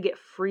finally get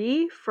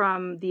free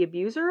from the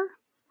abuser,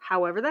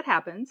 however that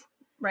happens,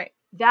 right,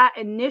 that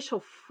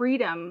initial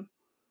freedom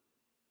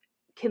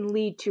can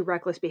lead to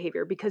reckless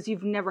behavior because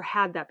you've never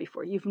had that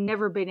before. You've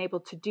never been able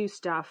to do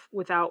stuff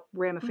without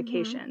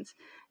ramifications.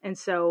 And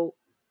so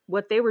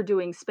what they were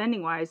doing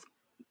spending wise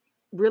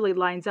really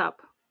lines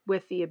up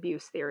with the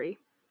abuse theory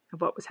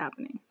of what was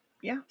happening.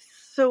 Yeah.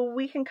 So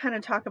we can kind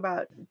of talk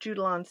about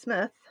Judalon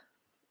Smith.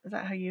 Is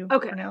that how you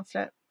pronounced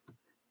it?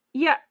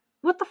 Yeah.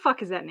 What the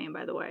fuck is that name,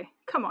 by the way?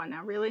 Come on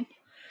now, really?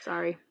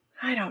 Sorry.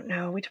 I don't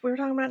know. We were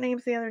talking about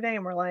names the other day,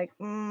 and we're like,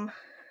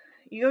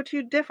 you go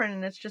too different,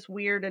 and it's just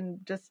weird,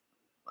 and just,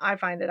 I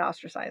find it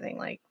ostracizing.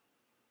 Like,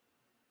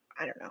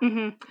 I don't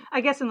know.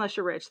 I guess unless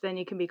you're rich, then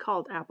you can be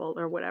called Apple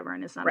or whatever,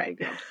 and it's not a big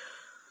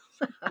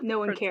deal. No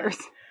one cares.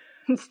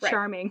 It's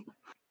charming.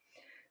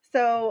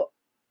 So,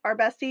 our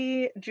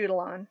bestie,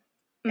 Judalon.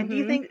 And do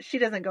you think she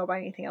doesn't go by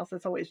anything else?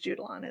 It's always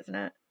Judalon, isn't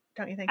it?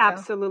 Don't you think so?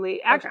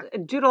 Absolutely. Actually,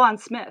 Judalon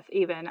Smith,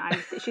 even.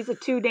 She's a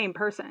two-name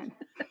person.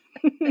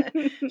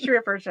 She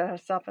refers to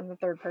herself in the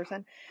third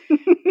person.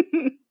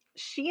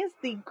 She is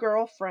the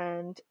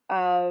girlfriend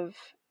of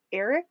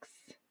Eric's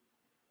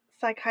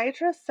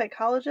psychiatrist,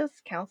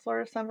 psychologist,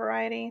 counselor of some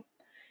variety.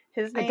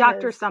 His name a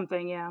doctor is,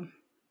 something, yeah.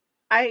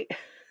 I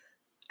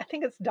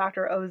think it's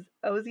Dr.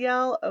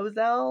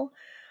 Ozel.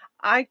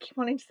 I keep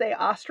wanting to say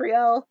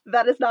Austriel.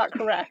 That is not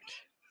correct.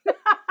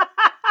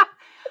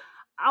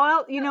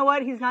 Well, you know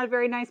what? He's not a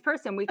very nice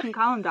person. We can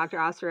call him Dr.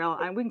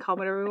 Austriel, and we can call him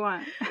whatever we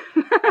want.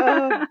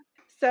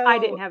 So I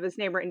didn't have his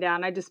name written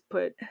down. I just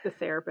put the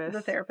therapist.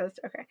 The therapist.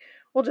 Okay.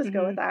 We'll just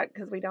go with that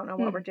because we don't know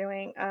what we're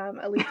doing.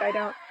 At least I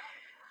don't.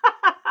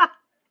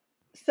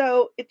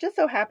 So it just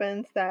so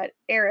happens that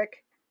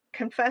Eric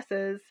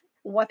confesses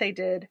what they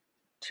did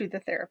to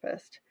the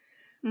therapist.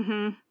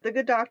 The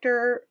good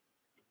doctor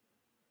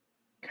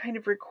kind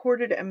of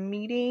recorded a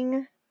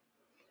meeting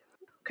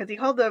because he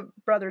called the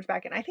brothers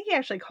back in. I think he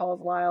actually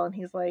calls Lyle and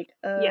he's like,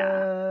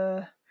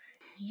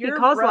 Your he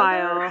calls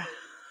brother? Lyle.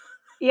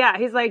 Yeah,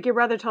 he's like, your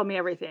brother told me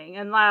everything.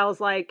 And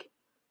Lyle's like,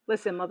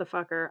 listen,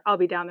 motherfucker, I'll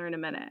be down there in a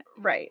minute.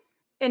 Right.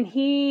 And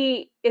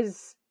he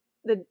is,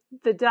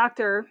 the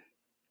doctor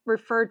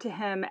referred to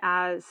him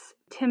as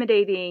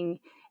intimidating,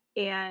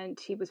 and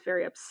he was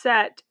very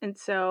upset. And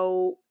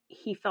so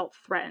he felt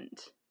threatened.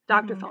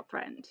 Doctor felt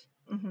threatened.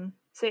 Mm-hmm.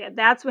 So yeah,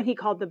 that's when he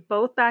called them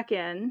both back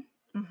in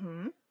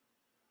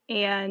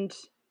and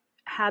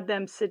had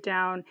them sit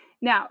down.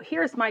 Now,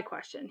 here's my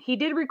question. He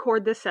did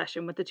record this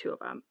session with the two of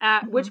them,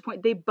 at which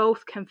point they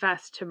both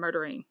confessed to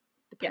murdering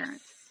the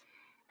parents.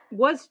 Yes.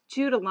 Was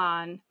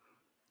Judalon,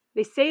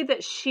 they say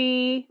that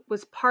she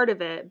was part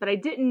of it, but I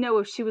didn't know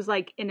if she was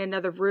like in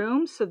another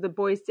room so the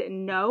boys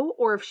didn't know,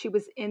 or if she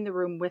was in the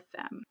room with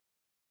them.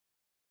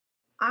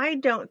 I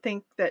don't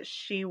think that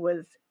she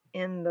was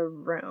in the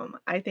room.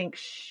 I think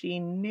she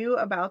knew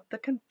about the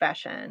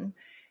confession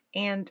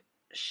and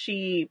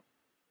she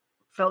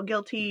felt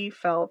guilty,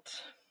 could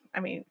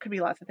be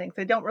lots of things.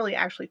 They don't really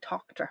actually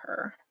talk to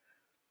her.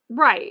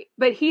 Right.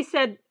 But he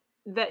said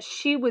that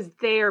she was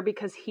there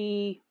because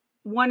he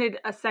wanted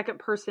a second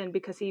person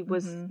because he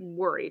was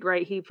worried,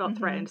 right? He felt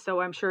threatened.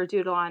 So I'm sure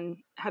Judalon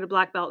had a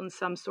black belt in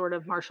some sort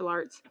of martial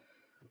arts.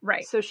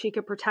 Right. So she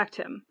could protect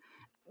him.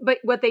 But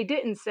what they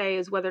didn't say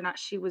is whether or not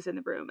she was in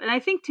the room. And I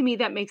think to me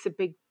that makes a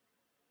big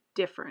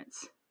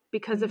difference.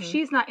 Because if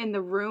she's not in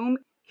the room,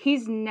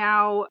 he's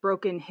now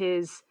broken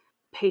his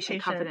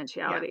patient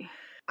confidentiality. Yeah.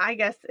 I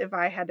guess if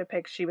I had to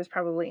pick, she was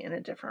probably in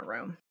a different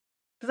room.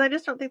 Because I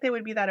just don't think they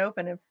would be that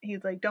open if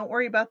he's like, don't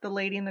worry about the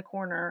lady in the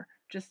corner.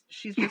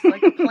 She's just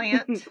like a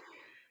plant.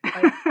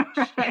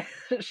 Like,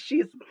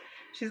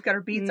 she's got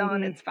her beats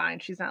on. It's fine.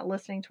 She's not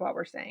listening to what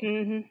we're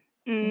saying.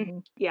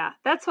 Yeah,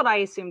 that's what I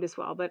assumed as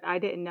well, but I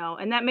didn't know.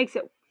 And that makes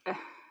it,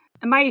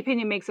 in my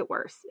opinion, makes it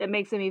worse. It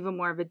makes him even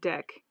more of a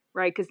dick,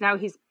 right? Because now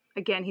he's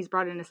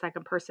brought in a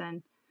second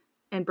person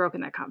and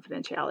broken that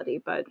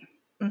confidentiality. But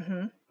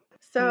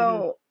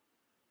so,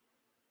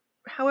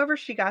 however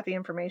she got the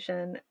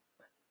information,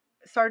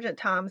 Sergeant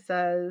Tom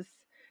says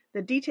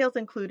the details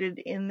included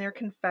in their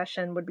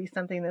confession would be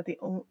something that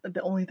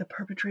only the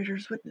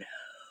perpetrators would know.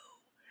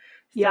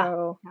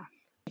 So,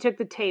 he took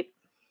the tape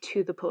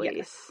to the police.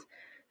 Yes.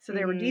 So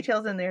there were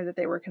details in there that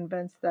they were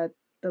convinced that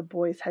the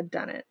boys had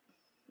done it.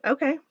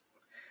 Okay.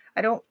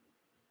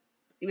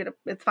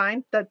 It's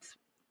fine. That's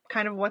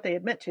kind of what they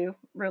admit to,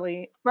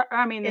 really.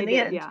 I mean, in the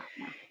end. Yeah.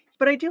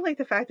 But I do like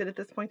the fact that at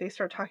this point they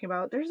start talking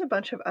about there's a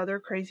bunch of other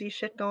crazy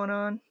shit going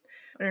on.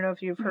 I don't know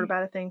if you've heard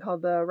about a thing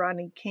called the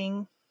Rodney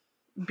King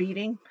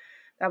beating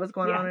that was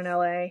going on in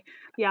LA.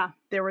 Yeah.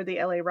 There were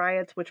the LA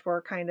riots, which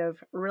were kind of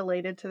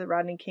related to the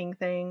Rodney King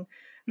thing.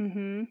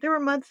 There were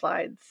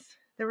mudslides.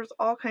 There was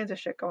all kinds of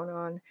shit going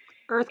on.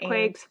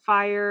 Earthquakes,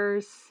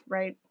 fires.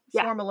 Right.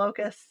 Swarm of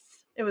locusts.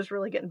 It was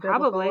really getting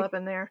biblical up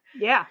in there.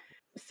 Yeah.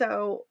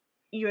 So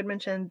you had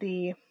mentioned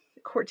the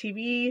court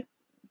TV,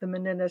 the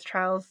Menendez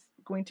trials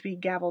going to be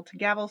gavel to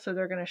gavel. So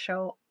they're going to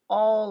show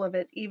all of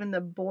it, even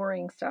the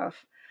boring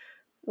stuff,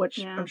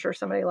 which I'm sure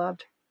somebody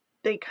loved.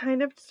 They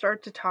kind of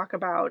start to talk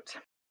about,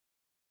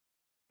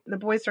 the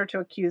boys start to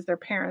accuse their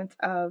parents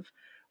of,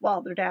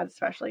 well, their dad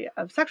especially,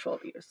 of sexual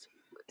abuse.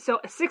 So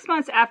 6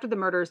 months after the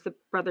murders, the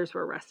brothers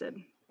were arrested.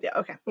 Yeah,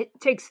 okay. It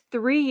takes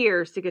 3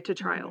 years to get to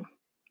trial,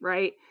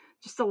 right?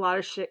 Just a lot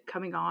of shit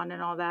coming on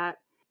and all that.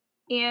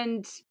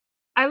 And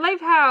I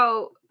like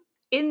how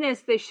in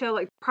this they show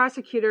like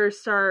prosecutors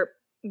start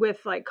with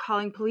like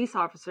calling police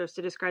officers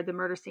to describe the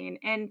murder scene.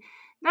 And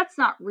that's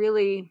not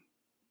really,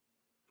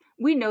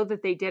 we know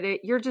that they did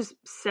it. You're just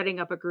setting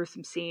up a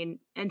gruesome scene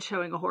and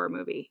showing a horror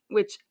movie,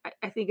 which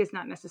I think is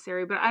not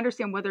necessary. But I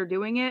understand why they're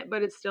doing it,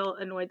 but it still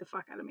annoyed the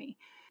fuck out of me.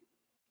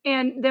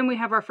 And then we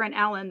have our friend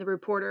Alan, the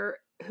reporter,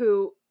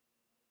 who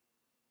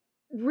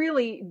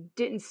really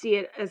didn't see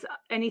it as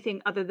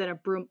anything other than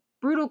a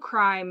brutal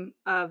crime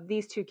of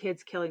these two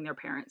kids killing their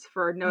parents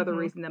for no other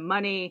reason than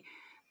money.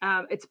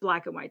 It's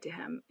black and white to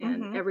him.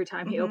 And every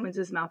time he opens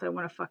his mouth, I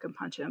want to fucking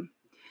punch him.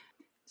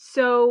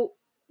 So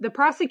the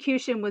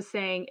prosecution was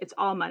saying it's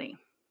all money.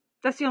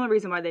 That's the only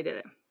reason why they did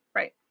it.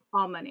 Right.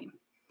 All money.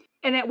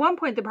 And at one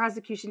point, the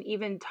prosecution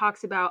even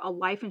talks about a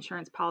life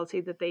insurance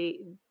policy that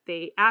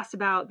they asked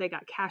about. They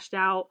got cashed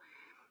out.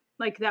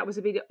 Like, that was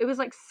a big deal. It was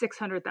like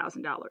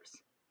 $600,000,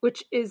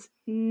 which is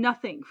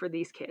nothing for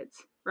these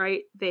kids,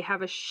 right? They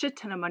have a shit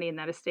ton of money in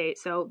that estate.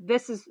 So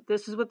this is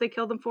what they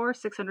killed them for,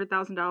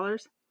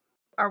 $600,000.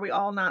 Are we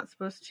all not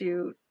supposed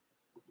to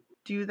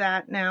do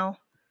that now?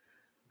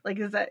 Like,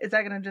 is that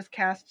going to just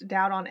cast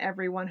doubt on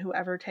everyone who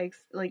ever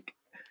takes, like,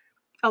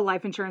 a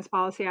life insurance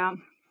policy out?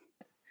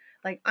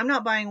 Like, I'm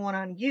not buying one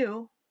on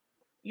you,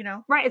 you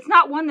know? Right. It's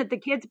not one that the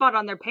kids bought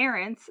on their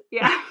parents.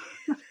 Yeah.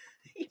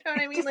 You know what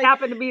I mean? It just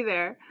happened to be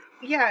there.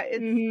 Yeah.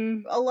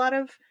 It's a lot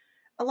of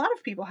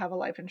people have a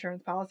life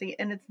insurance policy,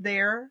 and it's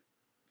there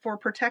for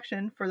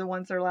protection for the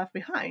ones that are left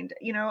behind.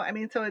 You know, I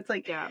mean, so it's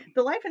like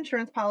the life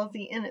insurance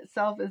policy in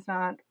itself is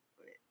not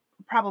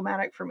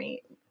problematic for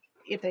me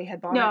if they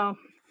had bought it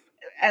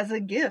as a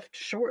gift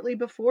shortly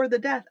before the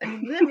death. I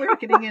mean, then we're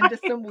getting into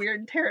some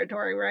weird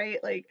territory,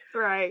 right? Like,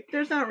 right.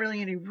 There's not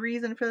really any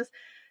reason for this.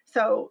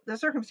 So the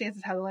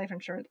circumstances how the life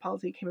insurance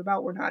policy came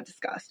about were not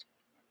discussed.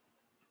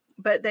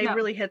 But they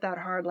really hit that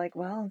hard, like,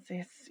 well,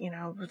 it's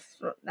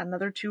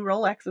another 2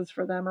 Rolexes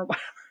for them or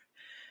whatever.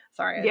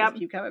 Sorry, I just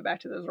keep coming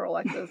back to those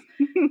Rolexes.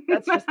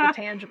 That's just the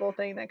tangible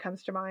thing that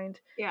comes to mind.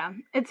 Yeah,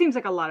 it seems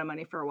like a lot of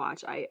money for a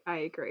watch. I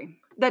agree.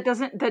 That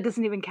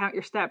doesn't even count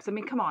your steps. I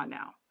mean, come on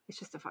now. It's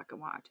just a fucking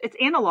watch. It's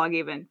analog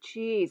even.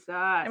 Jesus.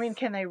 I mean,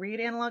 can they read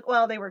analog?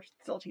 Well, they were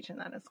still teaching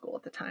that in school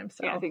at the time.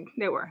 So yeah, I think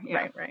they were.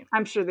 Yeah. Right.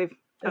 I'm sure they've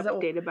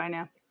updated by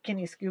now. Can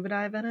you scuba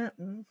dive in it?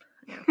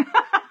 Yeah.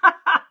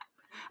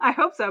 I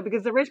hope so,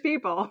 because they're rich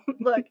people.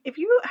 Look, if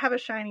you have a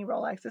shiny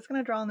Rolex, it's going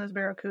to draw in those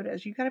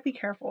Barracudas. You got to be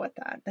careful with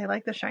that. They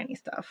like the shiny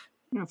stuff.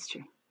 That's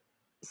true.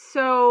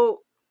 So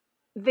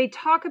they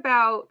talk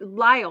about,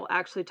 Lyle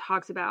actually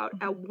talks about,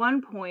 at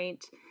one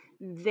point,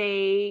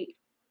 there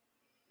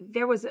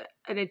was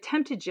an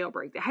attempted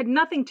jailbreak that had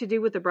nothing to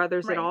do with the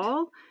brothers at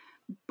all,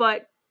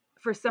 but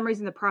for some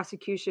reason the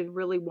prosecution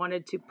really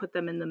wanted to put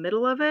them in the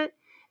middle of it,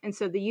 and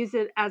so they used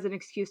it as an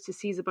excuse to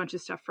seize a bunch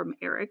of stuff from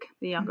Eric,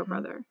 the younger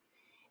brother.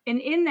 And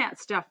in that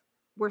stuff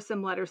were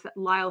some letters that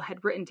Lyle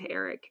had written to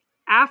Eric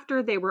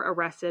after they were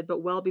arrested,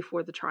 but well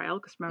before the trial,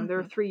 because remember, there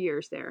were 3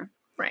 years there.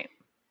 Right.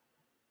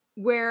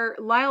 Where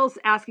Lyle's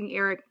asking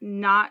Eric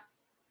not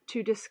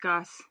to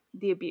discuss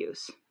the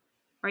abuse.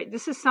 Right?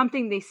 This is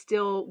something they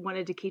still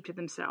wanted to keep to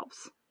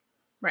themselves.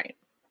 Right.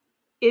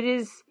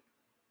 It's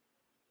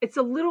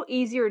a little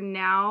easier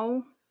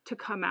now to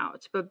come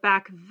out, but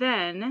back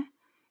then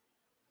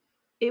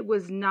it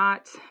was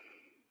not.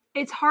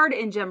 It's hard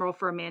in general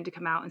for a man to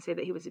come out and say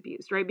that he was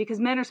abused, right? Because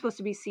men are supposed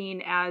to be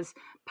seen as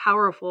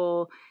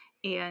powerful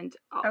and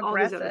all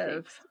these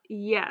other things.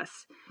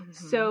 Yes.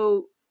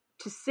 So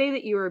to say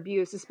that you were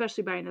abused,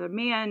 especially by another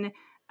man,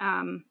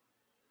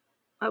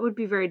 that would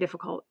be very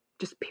difficult,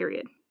 just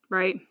period,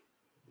 right?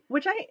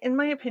 Which in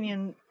my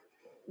opinion,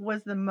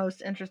 was the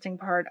most interesting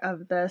part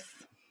of this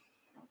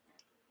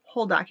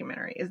whole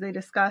documentary, is they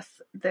discuss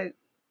the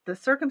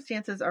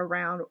circumstances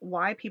around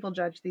why people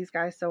judge these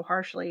guys so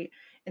harshly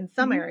in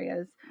some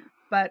areas,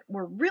 but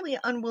were really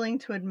unwilling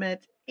to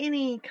admit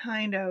any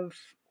kind of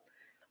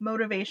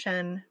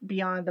motivation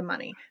beyond the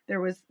money. There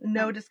was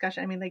no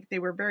discussion. I mean, they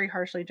were very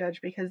harshly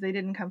judged because they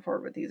didn't come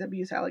forward with these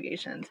abuse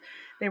allegations.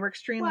 They were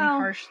extremely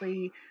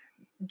harshly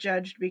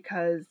judged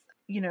because,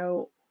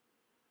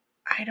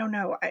 I don't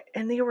know.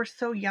 And they were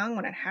so young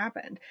when it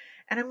happened.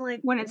 And I'm like,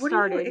 when it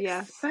started, what do you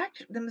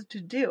expect them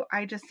to do?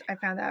 I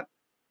found that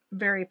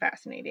very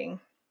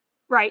fascinating.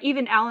 Right.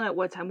 Even Alan at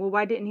one time. Well,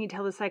 why didn't he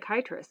tell the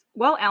psychiatrist?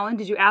 Well, Alan,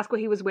 did you ask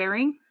what he was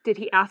wearing? Did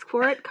he ask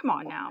for it? Come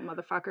on now,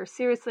 motherfucker.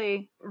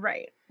 Seriously.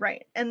 Right.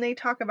 And they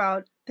talk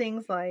about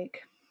things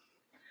like,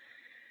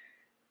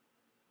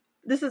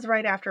 this is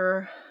right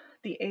after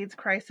the AIDS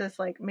crisis.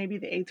 Like, maybe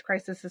the AIDS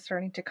crisis is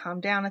starting to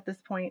calm down at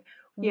this point.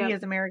 We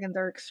as Americans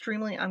are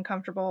extremely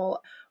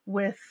uncomfortable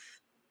with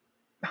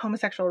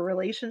homosexual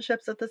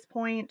relationships at this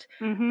point.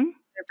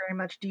 They're very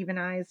much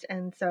demonized.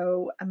 And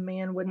so a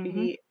man would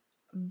be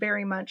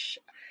very much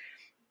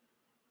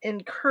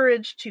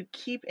encouraged to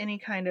keep any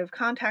kind of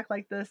contact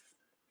like this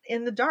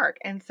in the dark.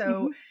 And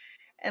so,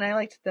 and I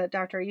liked that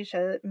Dr.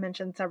 Aisha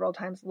mentioned several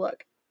times,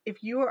 look,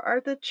 if you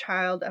are the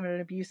child of an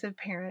abusive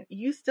parent,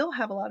 you still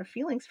have a lot of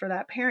feelings for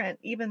that parent,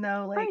 even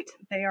though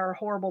they are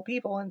horrible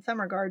people in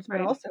some regards, but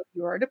also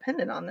you are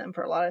dependent on them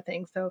for a lot of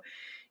things. So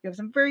you have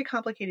some very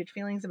complicated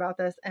feelings about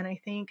this. And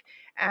I think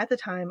at the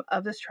time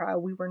of this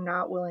trial, we were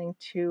not willing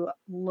to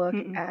look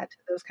at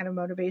those kind of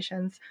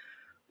motivations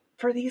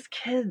for these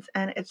kids.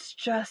 And it's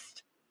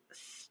just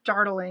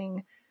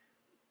startling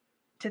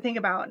to think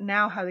about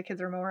now how the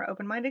kids are more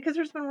open-minded, because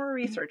there's been more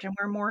research and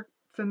we're more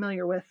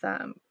familiar with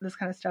this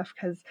kind of stuff,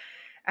 because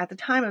at the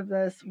time of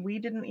this, we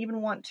didn't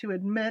even want to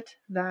admit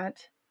that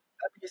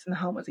abuse in the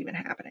home was even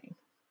happening.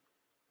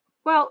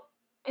 Well,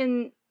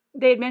 and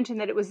they had mentioned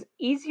that it was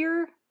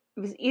easier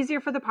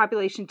for the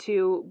population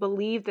to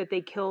believe that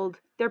they killed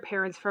their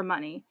parents for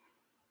money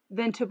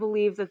than to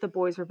believe that the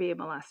boys were being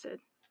molested,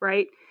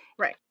 right?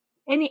 Right.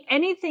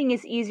 Anything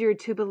is easier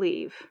to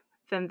believe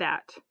than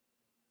that.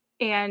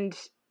 And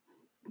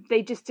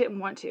they just didn't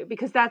want to,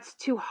 because that's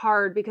too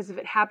hard, because if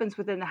it happens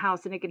within the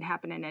house, then it can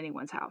happen in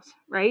anyone's house,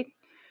 right?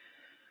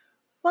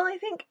 Well, I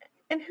think,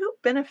 and who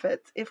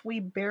benefits if we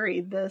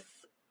bury this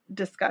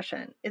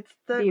discussion? It's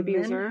the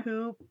abuser men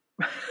who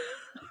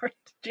are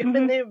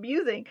doing the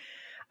abusing.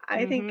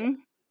 I think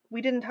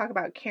we didn't talk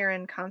about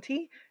Karen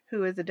Conti,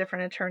 who is a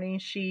different attorney.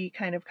 She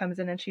kind of comes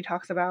in and she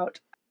talks about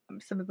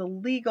some of the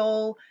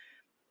legal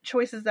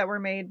choices that were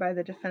made by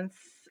the defense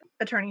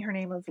attorney. Her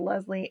name was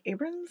Leslie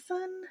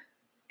Abramson.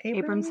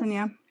 Abramson,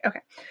 yeah. Okay.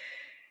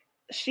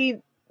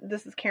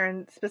 This is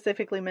Karen,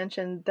 specifically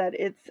mentioned that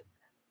it's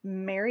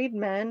married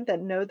men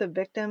that know the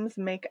victims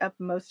make up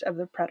most of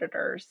the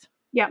predators.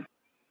 Yeah.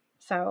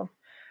 So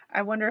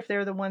I wonder if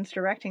they're the ones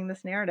directing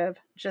this narrative.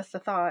 Just a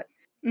thought.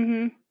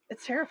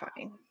 It's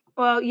terrifying.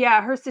 Well,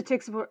 yeah, her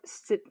statistics were,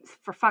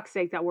 for fuck's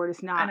sake, that word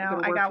is not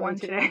going to work for me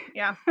today. Too.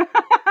 Yeah.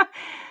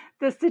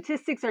 The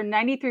statistics are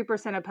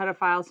 93% of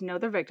pedophiles know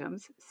their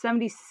victims.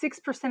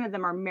 76% of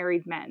them are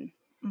married men.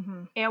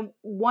 Mm-hmm. And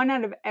 1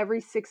 out of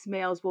every 6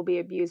 males will be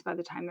abused by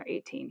the time they're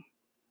 18.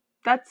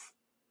 That's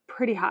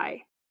pretty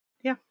high.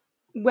 Yeah.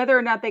 Whether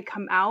or not they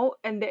come out,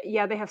 and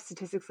they have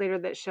statistics later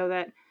that show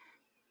that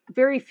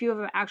very few of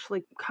them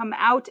actually come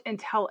out and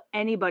tell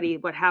anybody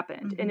what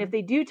happened. Mm-hmm. And if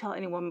they do tell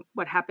anyone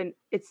what happened,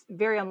 it's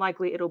very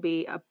unlikely it'll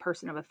be a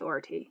person of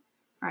authority,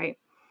 right?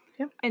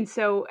 Yeah. And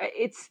so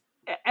it's,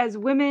 as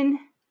women,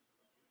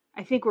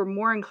 I think we're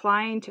more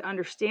inclined to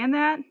understand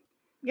that.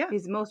 Yeah.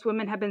 Because most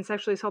women have been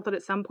sexually assaulted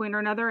at some point or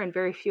another, and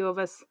very few of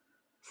us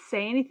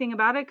say anything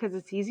about it because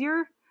it's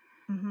easier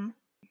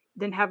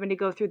than having to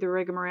go through the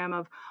rigmarole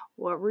of,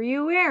 what were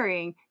you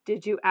wearing?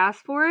 Did you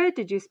ask for it?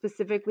 Did you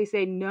specifically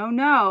say,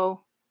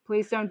 no,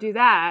 please don't do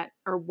that?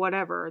 Or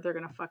whatever they're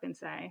going to fucking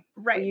say.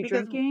 Right. Are you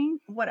because drinking?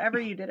 Whatever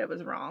you did, it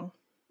was wrong.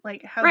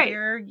 Like, how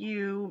dare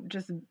you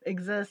just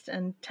exist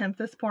and tempt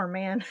this poor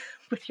man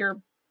with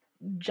your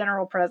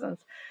general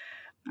presence?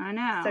 I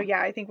know. So,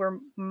 yeah, I think we're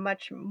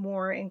much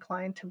more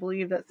inclined to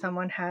believe that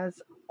someone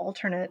has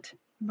alternate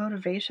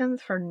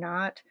motivations for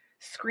not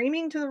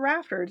screaming to the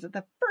rafters at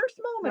the first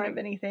moment of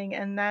anything.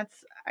 And I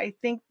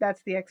think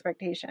that's the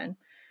expectation.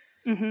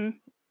 Mm-hmm.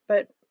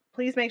 But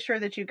please make sure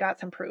that you got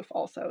some proof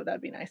also.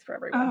 That'd be nice for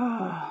everyone.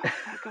 Oh,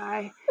 that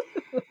guy.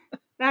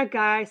 That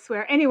guy, I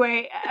swear.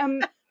 Anyway,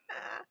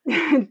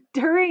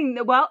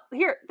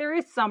 there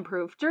is some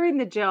proof. During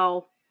the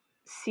jail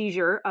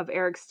seizure of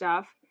Eric's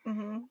stuff,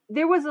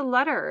 there was a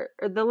letter,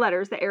 or the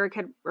letters that Eric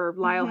had, or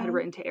Lyle had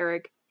written to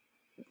Eric,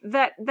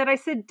 that I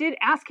said did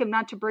ask him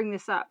not to bring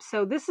this up.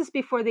 So this is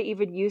before they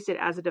even used it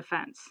as a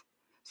defense.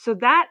 So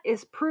that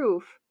is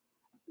proof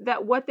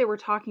that what they were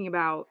talking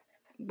about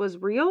was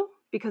real,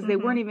 because they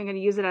weren't even going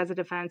to use it as a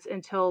defense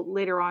until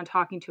later on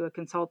talking to a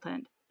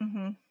consultant.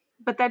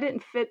 But that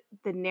didn't fit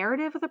the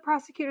narrative of the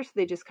prosecutor, so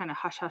they just kind of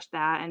hush-hushed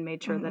that and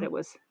made sure that it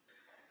was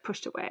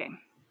pushed away.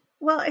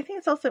 Well, I think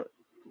it's also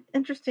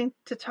interesting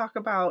to talk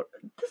about,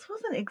 this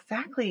wasn't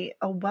exactly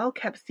a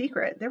well-kept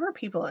secret. There were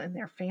people in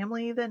their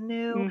family that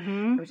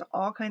knew. There's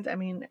all kinds. I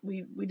mean,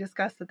 we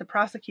discussed that the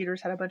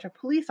prosecutors had a bunch of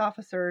police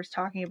officers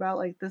talking about,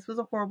 like, this was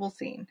a horrible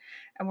scene.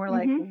 And we're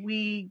like,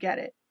 we get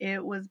it.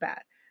 It was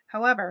bad.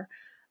 However,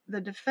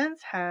 the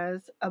defense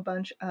has a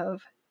bunch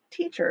of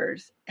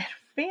teachers and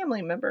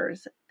family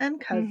members and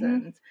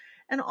cousins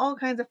and all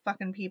kinds of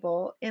fucking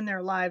people in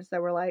their lives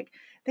that were like,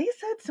 they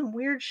said some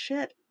weird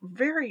shit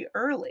very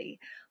early.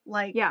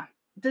 Like,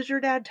 does your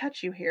dad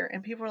touch you here?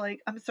 And people were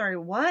like, I'm sorry,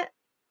 what?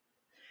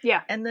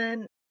 Yeah. And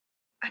then,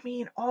 I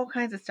mean, all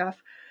kinds of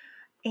stuff.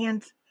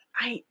 And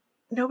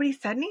nobody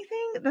said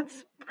anything.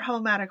 That's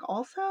problematic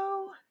also.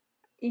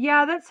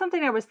 Yeah, that's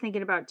something I was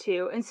thinking about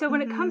too. And so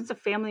when it comes to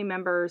family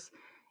members,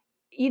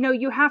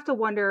 you have to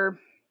wonder,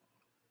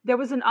 there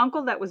was an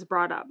uncle that was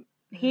brought up.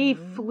 He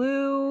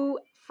flew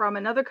from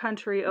another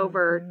country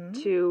over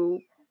to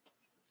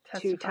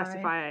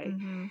testify.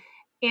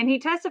 And he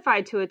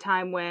testified to a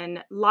time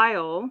when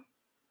Lyle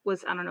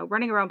was, I don't know,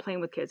 running around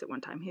playing with kids at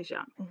one time. He was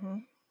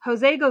young.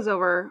 Jose goes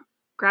over,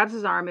 grabs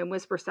his arm, and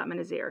whispers something in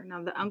his ear.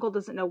 Now, the uncle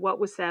doesn't know what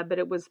was said, but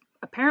it was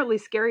apparently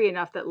scary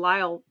enough that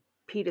Lyle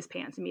peed his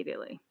pants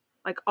immediately,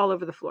 like all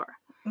over the floor,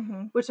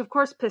 which of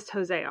course pissed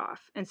Jose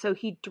off. And so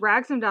he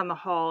drags him down the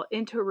hall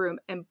into a room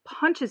and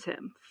punches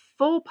him,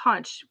 full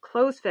punch,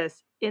 closed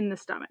fist, in the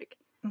stomach.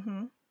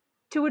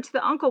 To which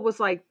the uncle was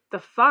like, the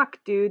fuck,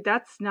 dude,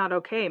 that's not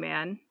okay,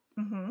 man.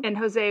 And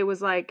Jose was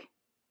like,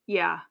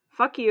 yeah,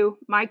 fuck you,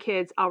 my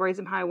kids, I'll raise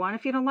them how I want.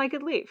 If you don't like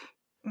it, leave.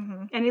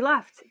 And he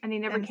left, and he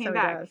never came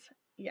back.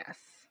 Yes.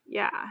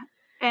 Yeah.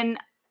 And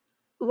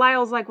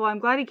Lyle's like, well, I'm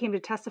glad he came to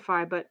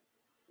testify, but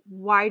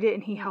why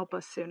didn't he help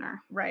us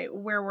sooner? Right.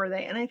 Where were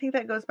they? And I think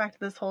that goes back to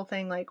this whole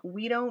thing, like,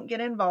 we don't get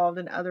involved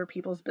in other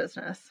people's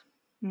business.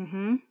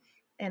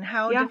 And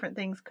how different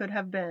things could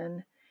have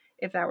been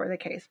if that were the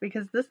case.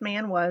 Because this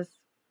man was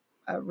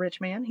a rich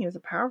man. He was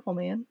a powerful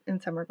man in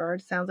some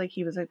regards. Sounds like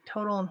he was a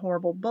total and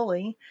horrible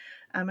bully.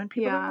 And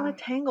people don't want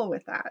to tangle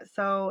with that.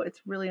 So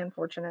it's really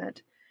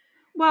unfortunate.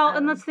 Well,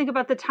 and let's think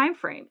about the time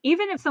frame.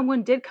 Even if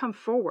someone did come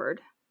forward,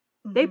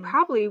 they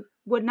probably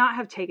would not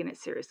have taken it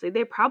seriously.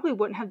 They probably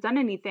wouldn't have done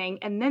anything.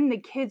 And then the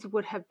kids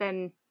would have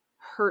been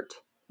hurt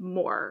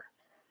more.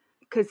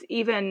 Because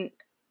even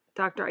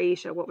Dr.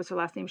 Aisha, what was her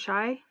last name?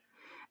 Shai?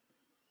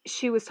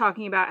 She was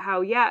talking about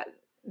how,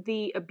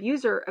 the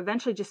abuser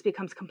eventually just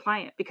becomes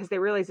compliant because they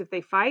realize if they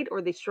fight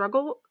or they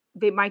struggle,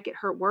 they might get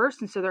hurt worse.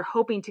 And so they're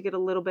hoping to get a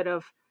little bit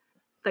of,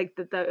 like,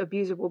 the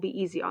abuser will be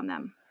easy on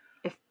them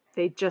if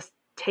they just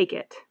take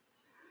it.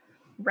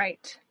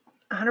 Right.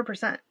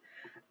 100%.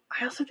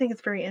 I also think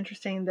it's very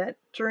interesting that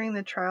during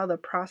the trial, the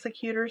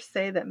prosecutors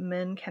say that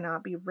men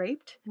cannot be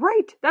raped.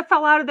 Right. That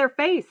fell out of their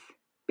face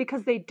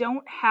because they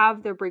don't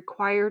have the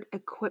required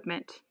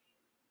equipment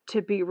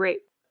to be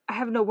raped. I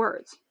have no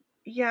words.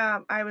 Yeah,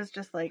 I was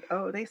just like,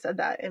 oh, they said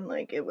that, and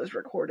like it was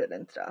recorded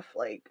and stuff.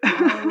 Like,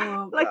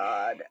 oh, like,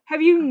 God.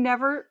 Have you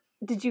never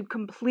did you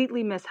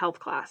completely miss health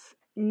class?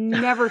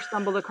 Never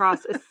stumbled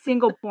across a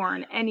single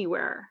porn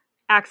anywhere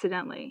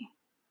accidentally.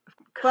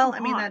 Well, I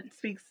mean, that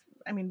speaks,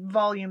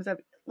 volumes of,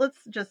 let's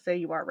just say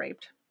you are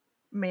raped.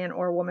 Man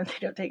or woman, they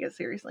don't take it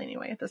seriously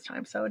anyway at this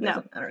time, so it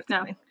doesn't matter. It's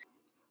fine.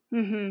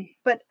 Mm-hmm.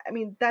 But,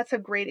 that's a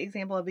great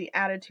example of the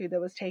attitude that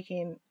was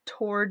taken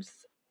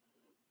towards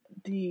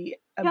the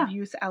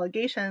abuse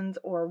allegations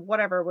or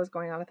whatever was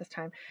going on at this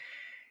time.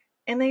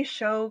 And they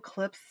show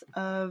clips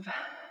of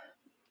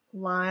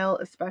Lyle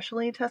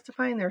especially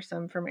testifying. There's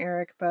some from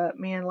Eric, but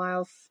man,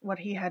 what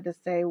he had to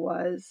say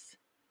was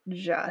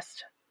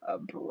just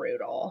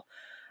brutal.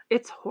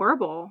 It's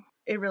horrible.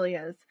 It really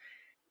is.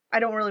 I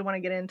don't really want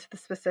to get into the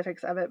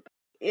specifics of it. But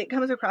it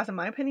comes across, in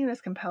my opinion,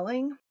 as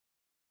compelling.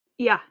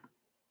 Yeah.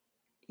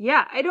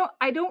 I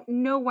don't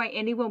know why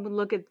anyone would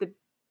look at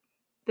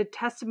the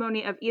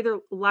testimony of either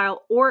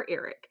Lyle or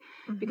Eric,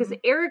 because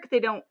Eric, they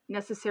don't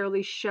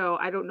necessarily show.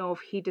 I don't know if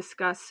he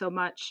discussed so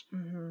much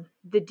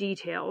the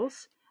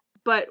details,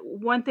 but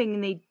one thing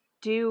they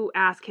do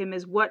ask him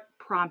is what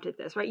prompted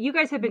this, right? You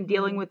guys have been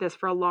dealing with this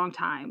for a long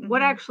time.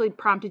 What actually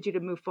prompted you to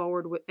move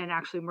forward and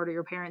actually murder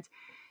your parents?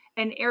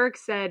 And Eric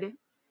said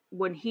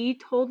when he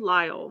told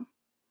Lyle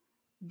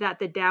that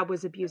the dad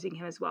was abusing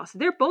him as well. So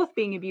they're both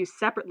being abused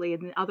separately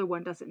and the other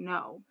one doesn't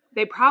know.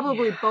 They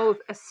probably both,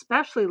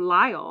 especially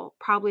Lyle,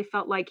 probably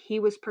felt like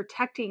he was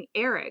protecting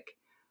Eric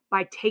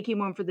by taking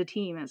one for the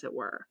team, as it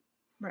were.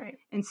 Right.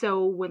 And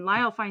so when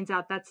Lyle finds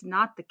out that's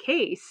not the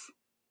case,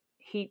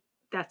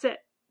 that's it.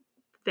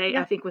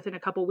 I think within a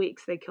couple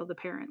weeks, they killed the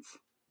parents.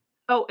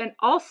 Oh, and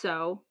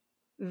also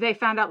they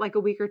found out like a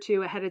week or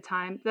two ahead of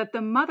time that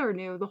the mother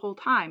knew the whole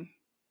time.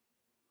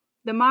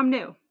 The mom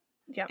knew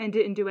and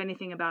didn't do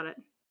anything about it.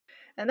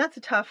 And that's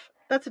a tough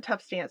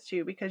stance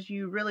too, because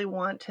you really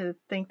want to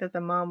think that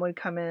the mom would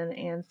come in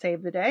and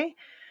save the day,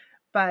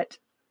 but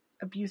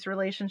abuse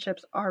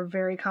relationships are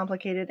very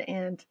complicated,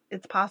 and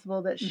it's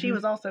possible that she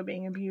was also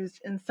being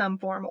abused in some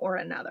form or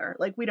another.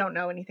 Like, we don't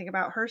know anything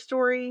about her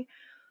story.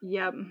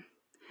 Yep.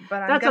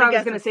 But that's what I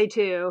was going to say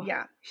too.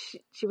 Yeah.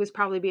 She was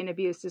probably being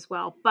abused as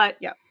well. But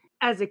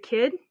as a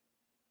kid,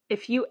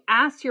 if you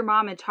asked your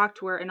mom and talked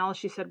to her and all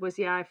she said was,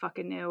 yeah, I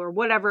fucking knew or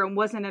whatever, and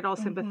wasn't at all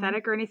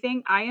sympathetic or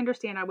anything, I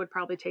understand I would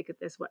probably take it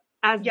this way,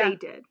 as they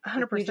did.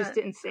 100%. We just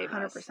didn't save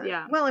 100%. Us.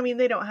 Yeah. Well, I mean,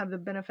 they don't have the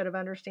benefit of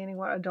understanding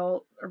what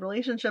adult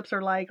relationships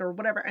are like or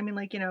whatever. I mean,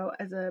 like,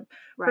 as a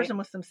person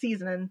with some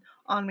seasoning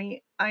on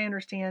me, I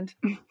understand.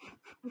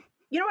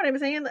 You know what I'm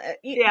saying?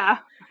 Yeah.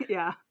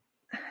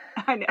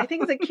 I know. I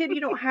think as a kid,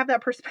 you don't have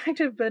that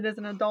perspective, but as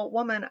an adult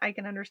woman, I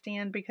can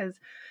understand because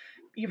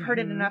you've heard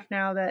it enough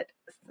now that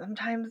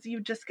sometimes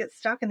you just get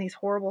stuck in these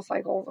horrible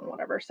cycles and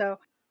whatever. So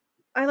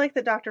I like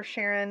that Dr.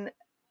 Sharon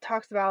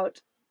talks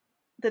about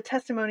the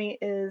testimony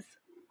is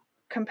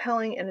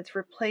compelling and it's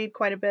replayed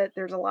quite a bit.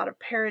 There's a lot of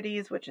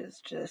parodies, which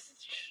is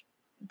just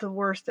the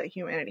worst that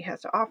humanity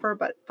has to offer,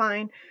 but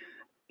fine.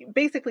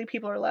 Basically,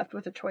 people are left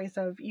with a choice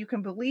of you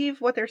can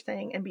believe what they're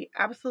saying and be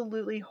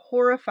absolutely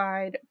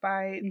horrified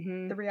by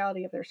the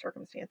reality of their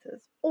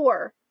circumstances,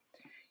 or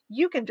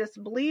you can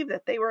just believe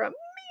that they were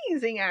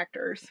amazing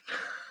actors.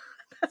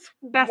 That's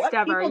best what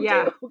ever, people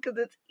do, because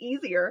it's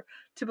easier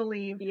to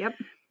believe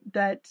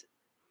that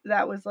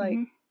was like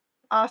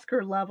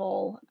Oscar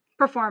level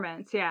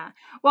performance. Yeah.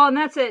 Well, and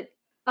that's it.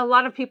 A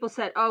lot of people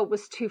said, "Oh, it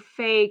was too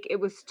fake. It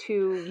was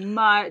too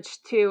much."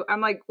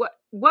 I'm like,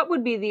 what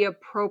would be the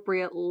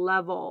appropriate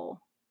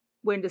level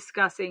when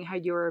discussing how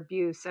you were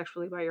abused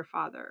sexually by your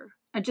father?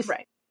 And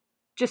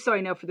just so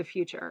I know for the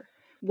future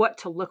what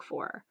to look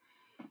for.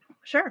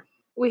 Sure.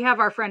 We have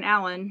our friend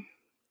Alan,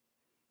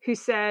 who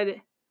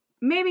said,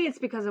 maybe it's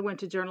because I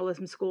went to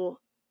journalism school.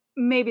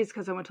 Maybe it's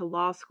because I went to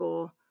law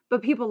school.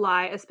 But people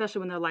lie, especially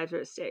when their lives are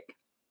at stake.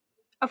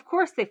 Of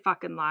course they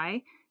fucking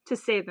lie to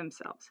save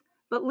themselves.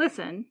 But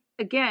listen,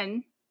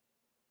 again,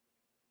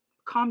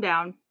 calm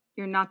down.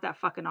 You're not that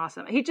fucking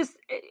awesome.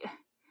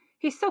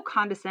 He's so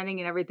condescending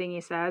in everything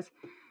he says.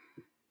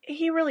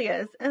 He really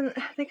is. And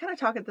they kind of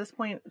talk at this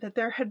point that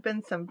there had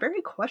been some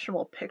very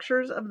questionable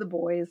pictures of the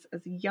boys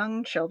as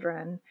young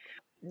children,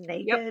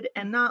 naked,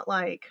 and not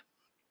like,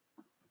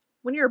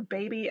 when you're a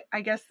baby,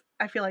 I guess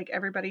I feel like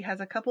everybody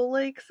has a couple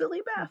like silly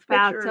bath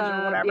pictures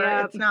or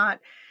whatever. It's not,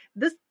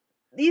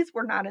 these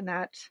were not in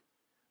that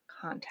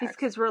context. These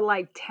kids were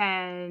like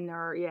 10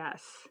 or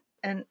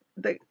And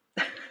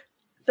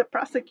the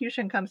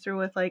prosecution comes through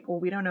with like, well,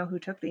 we don't know who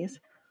took these.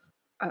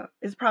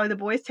 It's probably the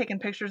boys taking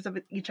pictures of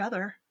each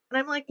other. And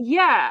I'm like,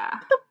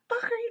 what the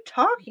fuck are you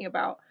talking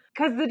about?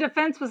 Because the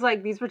defense was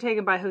like, these were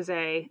taken by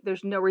Jose.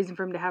 There's no reason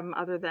for him to have them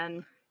other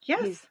than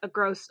he's a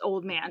gross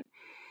old man.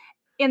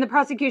 And the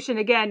prosecution,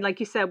 again, like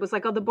you said, was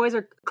like, oh, the boys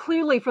are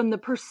clearly from the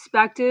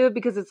perspective,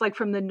 because it's like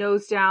from the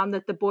nose down,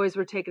 that the boys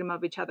were taking them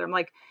of each other. I'm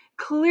like,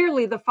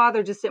 clearly the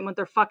father just didn't want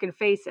their fucking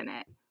face in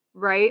it,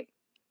 right?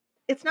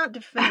 It's not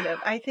definitive.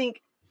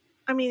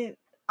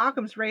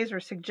 Occam's razor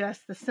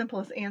suggests the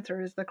simplest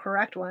answer is the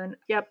correct one.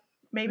 Yep.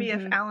 Maybe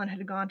if Alan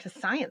had gone to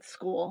science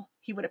school,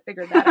 he would have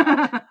figured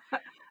that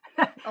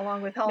out.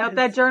 along with all nope, his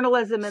that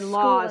journalism and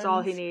law is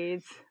all he schoolings.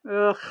 needs.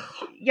 Ugh.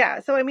 Yeah,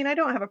 so I mean, I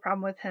don't have a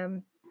problem with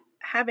him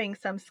having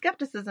some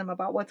skepticism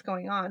about what's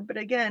going on, but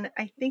again,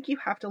 I think you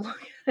have to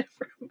look at it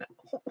from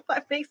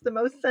what makes the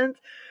most sense.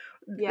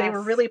 Yes. They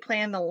were really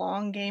playing the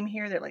long game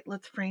here. They're like,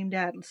 let's frame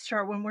Dad. Let's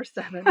start when we're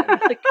 7. And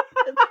like,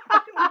 it's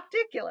fucking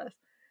ridiculous.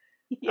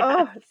 Yes.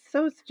 Oh, it's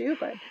so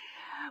stupid.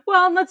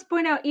 Well, and let's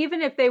point out,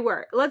 even if they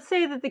were, let's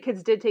say that the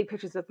kids did take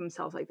pictures of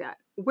themselves like that.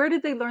 Where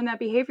did they learn that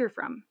behavior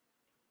from?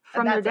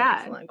 From their dad. That's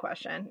an excellent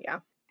question. Yeah.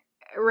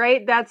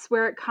 Right? That's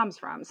where it comes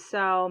from.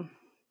 So,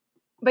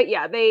 but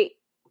yeah, they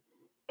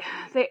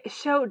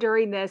show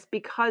during this,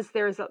 because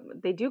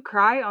they do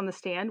cry on the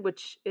stand,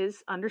 which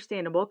is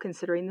understandable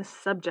considering the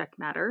subject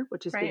matter,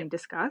 which is being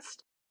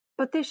discussed.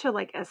 But they show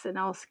like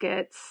SNL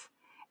skits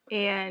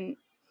and,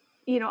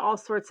 all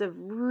sorts of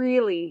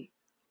really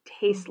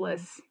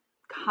tasteless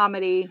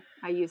comedy.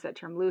 I use that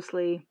term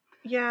loosely.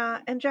 Yeah,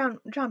 and John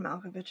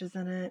Malkovich is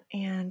in it,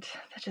 and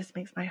that just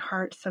makes my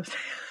heart so sad.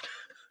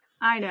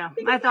 I know.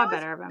 I thought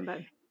better of him, but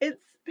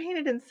it's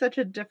painted in such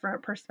a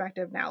different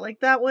perspective now. Like,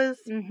 that was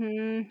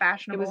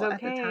fashionable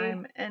at the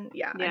time, and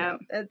I know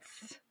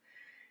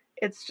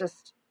it's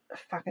just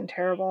fucking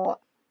terrible.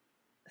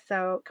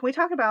 So, can we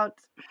talk about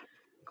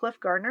Cliff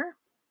Gardner?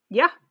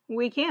 Yeah,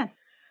 we can.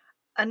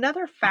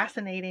 Another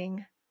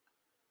fascinating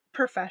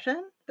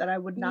profession that I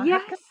would not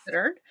have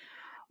considered.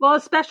 Well, a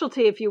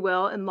specialty, if you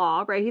will, in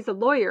law, right? He's a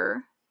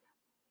lawyer,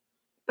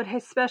 but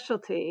his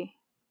specialty.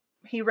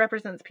 He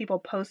represents people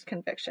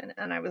post-conviction.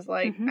 And I was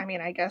like, I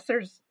mean, I guess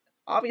there's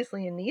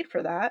obviously a need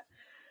for that.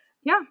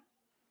 Yeah.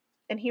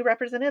 And he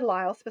represented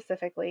Lyle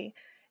specifically.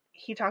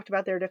 He talked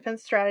about their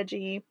defense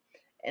strategy,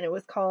 and it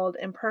was called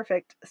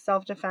imperfect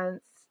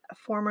self-defense,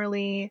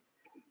 formerly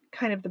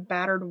kind of the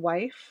battered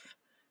wife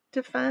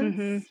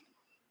defense.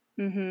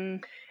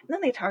 And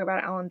then they talk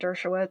about Alan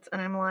Dershowitz,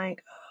 and I'm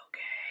like,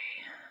 okay.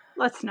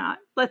 Let's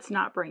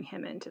not bring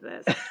him into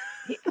this.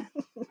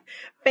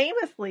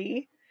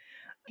 Famously,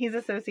 he's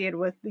associated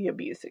with the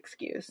abuse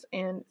excuse.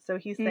 And so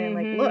he's saying,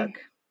 like, look,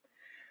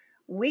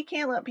 we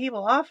can't let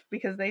people off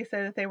because they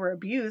said that they were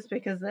abused,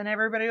 because then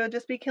everybody would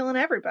just be killing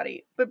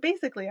everybody. But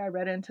basically, I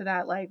read into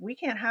that, like, we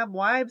can't have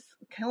wives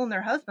killing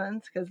their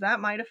husbands because that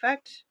might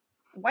affect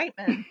white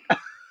men.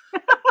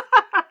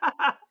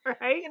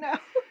 Right?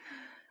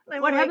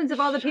 What happens if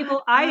all the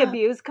people I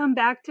abuse come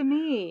back to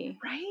me?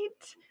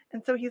 Right?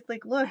 And so he's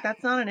like, look,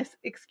 that's not an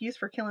excuse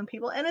for killing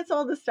people. And it's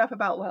all this stuff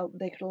about, well,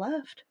 they could have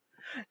left.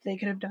 They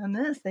could have done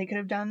this. They could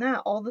have done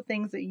that. All the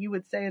things that you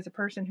would say as a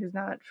person who's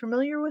not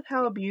familiar with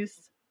how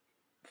abuse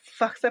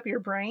fucks up your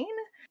brain.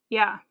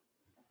 Yeah.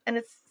 And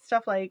it's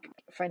stuff like,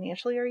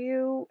 financially, are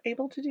you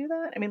able to do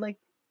that? I mean, like,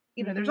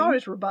 there's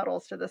always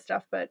rebuttals to this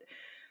stuff. But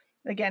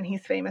again,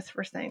 he's famous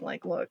for saying,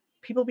 like, look,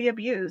 people be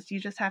abused. You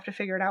just have to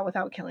figure it out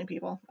without killing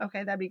people.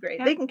 Okay, that'd be great.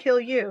 Yeah. They can kill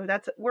you.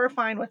 We're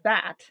fine with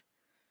that.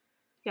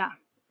 Yeah.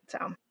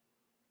 So,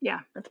 yeah,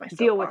 that's my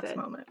deal with it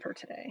moment for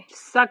today.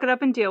 Suck it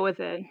up and deal with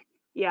it.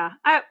 Yeah.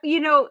 You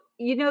know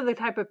the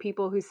type of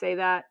people who say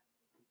that,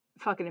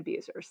 fucking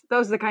abusers.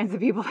 Those are the kinds of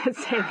people that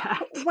say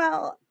that.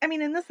 Well, I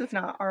mean, and this is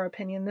not our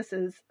opinion. This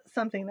is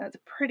something that's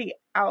pretty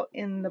out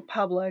in the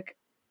public,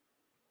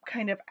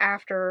 kind of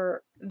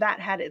after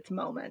that had its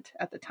moment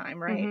at the time,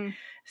 right?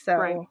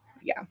 So,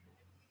 yeah.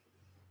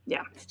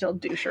 Yeah. Still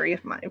douchery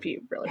if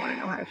you really want to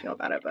know how I feel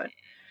about it, but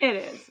it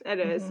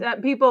is.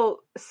 People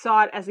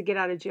saw it as a get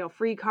out of jail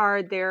free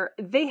card.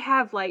 They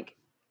have like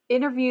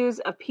interviews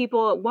of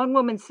people. One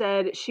woman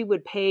said she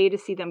would pay to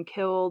see them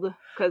killed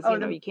because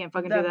you can't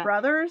fucking do that. The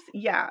brothers,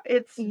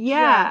 it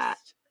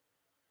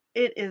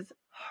is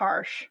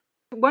harsh.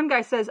 One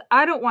guy says,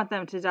 I don't want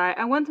them to die.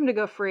 I want them to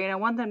go free, and I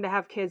want them to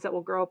have kids that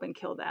will grow up and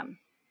kill them.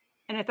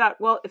 And I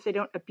thought, well, if they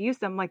don't abuse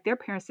them like their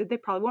parents did, they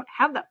probably won't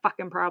have that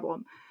fucking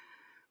problem.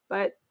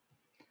 But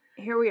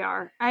here we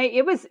are.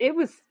 It was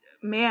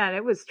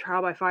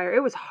trial by fire.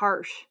 It was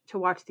harsh to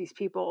watch these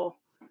people.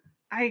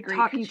 I agree.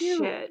 Talking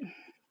shit.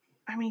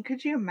 I mean,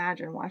 could you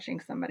imagine watching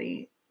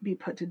somebody be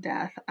put to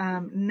death?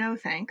 No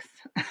thanks.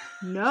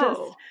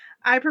 No.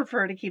 I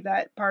prefer to keep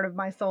that part of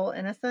my soul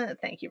innocent.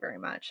 Thank you very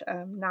much.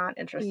 I'm not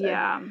interested.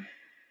 Yeah.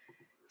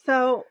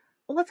 So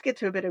let's get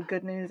to a bit of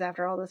good news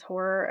after all this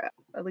horror,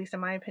 at least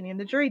in my opinion.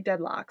 The jury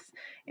deadlocks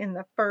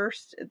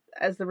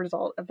as the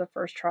result of the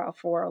first trial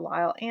for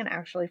Lyle and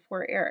actually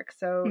for Eric.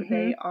 So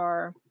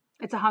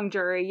it's a hung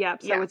jury.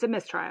 Yep. So it's a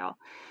mistrial.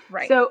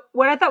 Right. So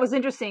what I thought was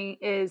interesting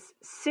is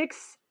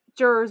 6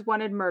 jurors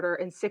wanted murder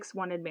and 6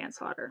 wanted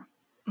manslaughter.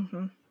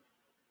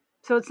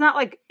 So it's not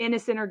like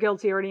innocent or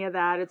guilty or any of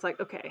that. It's like,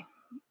 okay,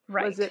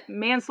 was it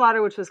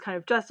manslaughter, which was kind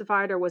of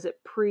justified, or was it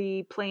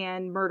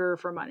pre-planned murder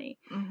for money?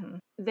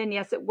 Then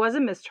yes, it was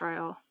a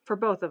mistrial for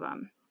both of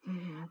them.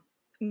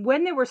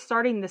 When they were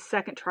starting the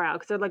second trial,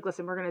 because they're like,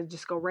 listen, we're going to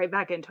just go right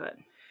back into it.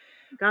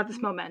 Got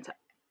this momentum.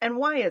 And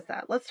why is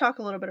that? Let's talk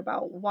a little bit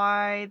about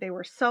why they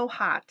were so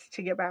hot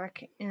to get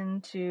back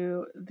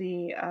into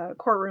the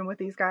courtroom with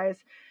these guys.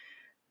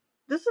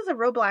 This is a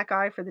real black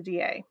eye for the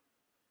DA.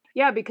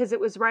 Yeah, because it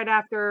was right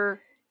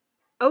after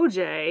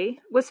OJ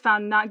was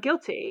found not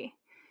guilty.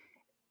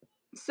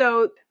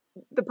 So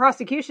the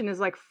prosecution is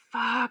like,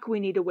 fuck, we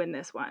need to win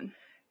this one.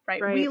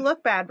 Right. We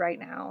look bad right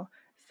now.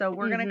 So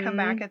we're going to come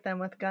back at them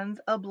with guns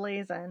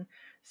ablazing.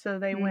 So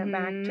they went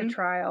back to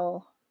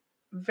trial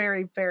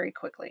very, very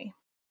quickly.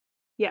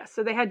 Yeah.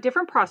 So they had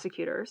different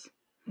prosecutors,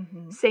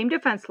 same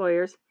defense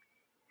lawyers,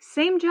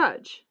 same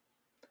judge.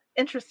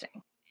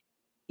 Interesting.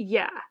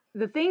 Yeah.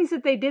 The things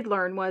that they did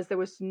learn was there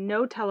was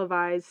no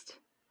televised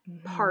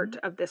part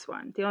of this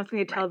one. The only thing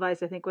they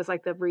televised, I think, was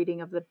like the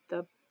reading of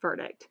the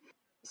verdict.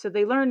 So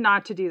they learned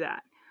not to do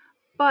that.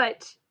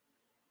 But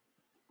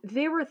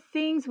there were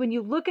things, when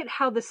you look at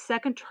how the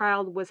second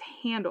trial was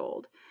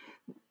handled,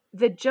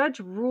 the judge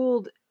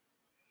ruled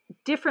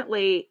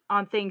differently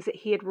on things that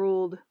he had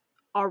ruled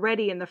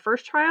already in the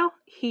first trial.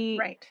 He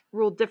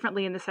ruled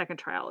differently in the second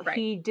trial. Right.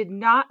 He did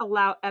not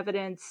allow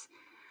evidence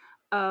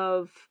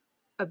of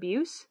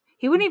abuse.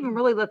 He wouldn't even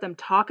really let them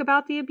talk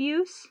about the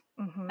abuse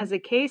as a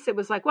case. It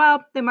was like,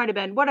 well, they might have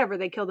been, whatever,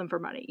 they killed him for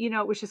money. You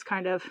know, it was just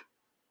kind of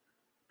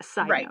a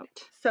side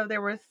note. So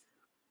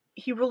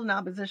he ruled in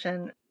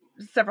opposition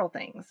several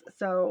things.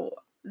 So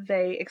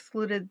they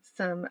excluded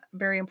some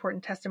very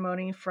important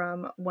testimony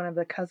from one of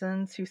the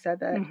cousins who said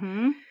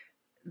that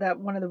that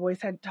one of the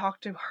boys had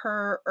talked to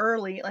her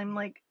early. I'm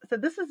like, so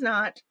this is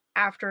not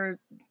after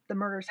the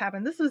murders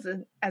happened. This was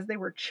as they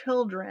were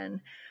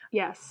children.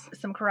 Yes.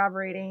 Some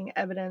corroborating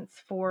evidence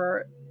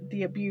for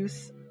the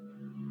abuse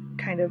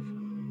kind of.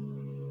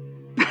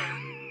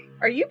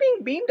 Are you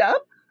being beamed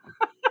up?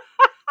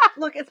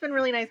 Look, it's been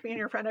really nice being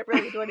your friend. I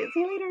really enjoyed it. See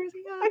you later.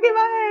 See you. Okay,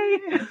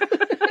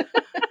 bye.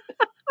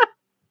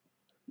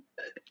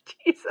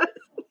 Jesus.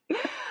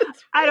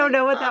 I don't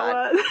know what that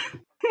was.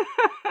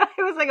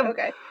 It was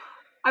like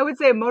I would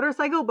say a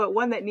motorcycle, but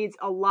one that needs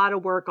a lot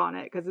of work on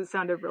it because it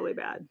sounded really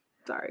bad.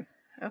 Sorry.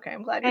 Okay,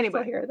 I'm glad you're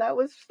still here. That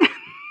was...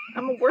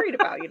 I'm worried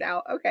about you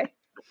now. Okay.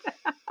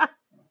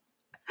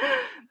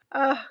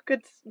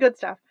 Good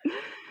stuff.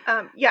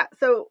 Yeah,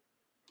 so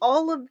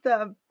all of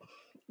the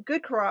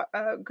good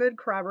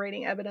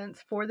corroborating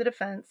evidence for the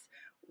defense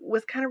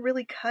was kind of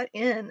really cut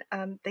in.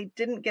 They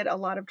didn't get a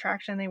lot of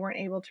traction. They weren't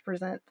able to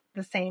present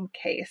the same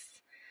case.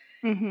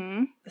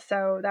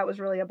 So that was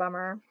really a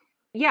bummer.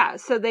 Yeah,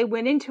 so they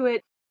went into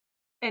it,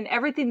 and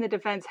everything the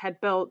defense had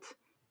built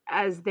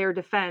as their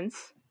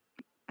defense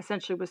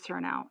essentially was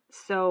thrown out.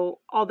 So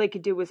all they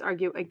could do was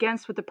argue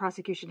against what the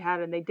prosecution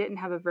had, and they didn't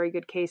have a very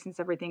good case since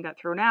everything got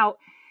thrown out.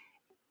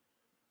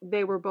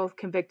 They were both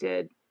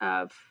convicted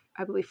of,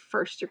 I believe,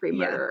 first-degree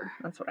murder.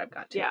 That's what I've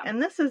got to. Yeah.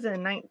 And this is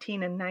in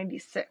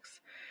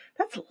 1996.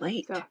 That's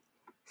late. So,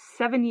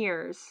 7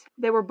 years.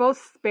 They were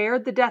both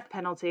spared the death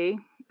penalty.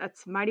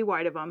 That's mighty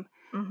wide of them.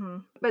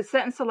 But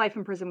sentenced to life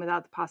in prison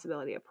without the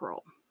possibility of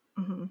parole.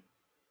 And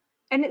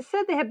it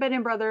said they had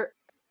been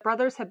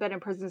brothers had been in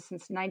prison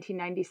since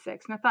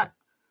 1996. And I thought,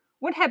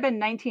 what had been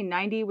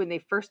 1990 when they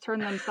first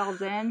turned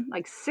themselves in?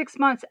 Like 6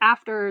 months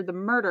after the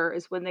murder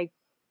is when they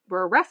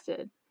were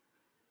arrested.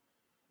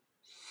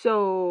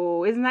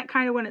 So isn't that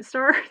kind of when it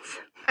starts?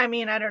 I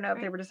mean, I don't know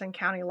if they were just in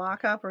county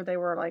lockup or they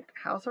were like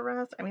house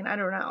arrest. I mean, I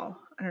don't know.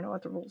 I don't know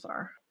what the rules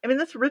are. I mean,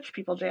 that's rich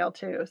people jail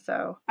too.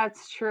 So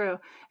that's true.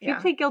 If you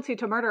plead guilty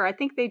to murder, I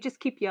think they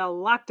just keep you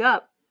locked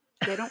up.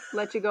 They don't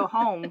let you go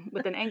home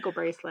with an ankle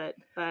bracelet.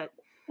 But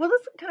well,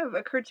 this kind of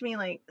occurred to me,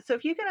 like, so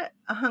if you get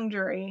a hung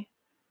jury,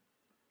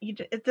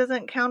 it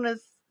doesn't count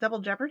as double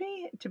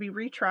jeopardy to be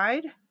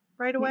retried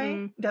right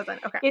away?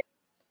 Doesn't. Okay.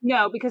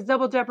 No, because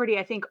double jeopardy,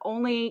 I think,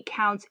 only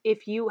counts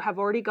if you have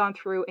already gone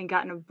through and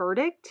gotten a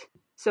verdict.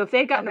 So if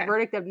they've gotten a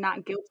verdict of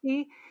not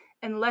guilty,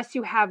 unless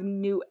you have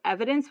new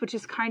evidence, which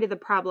is kind of the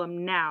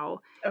problem now,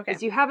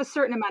 is you have a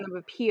certain amount of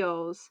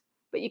appeals,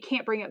 but you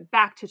can't bring it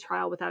back to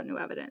trial without new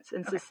evidence.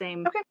 And it's the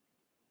same. Okay.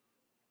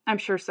 I'm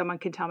sure someone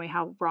can tell me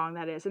how wrong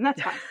that is. And that's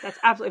fine. That's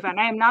absolutely fine.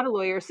 I am not a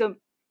lawyer. So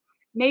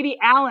maybe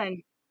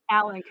Alan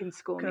can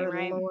school me,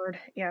 right? Good Lord.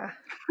 Yeah.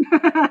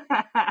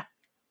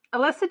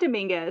 Alessa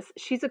Dominguez,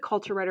 she's a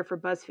culture writer for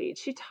BuzzFeed.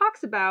 She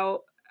talks about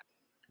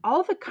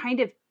all the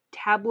kind of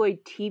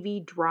tabloid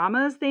TV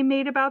dramas they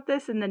made about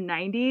this in the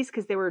 90s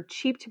because they were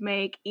cheap to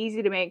make,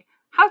 easy to make.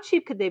 How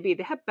cheap could they be?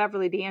 They had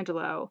Beverly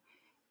D'Angelo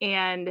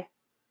and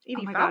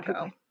Edie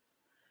Falco.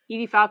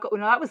 Edie Falco.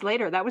 No, that was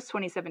later. That was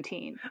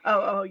 2017.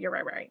 Oh, you're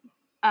right.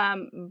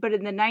 But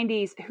in the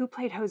 90s, who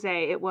played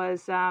Jose? It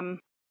was... Oh,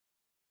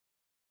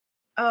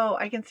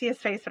 I can see his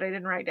face, but I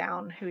didn't write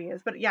down who he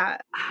is. But yeah...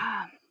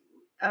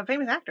 A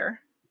famous actor.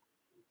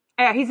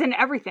 Yeah, he's in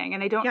everything.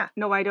 And I don't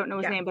know why I don't know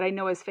his name, but I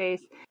know his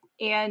face.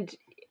 And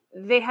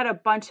they had a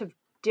bunch of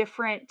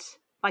different,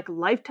 like,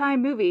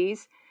 Lifetime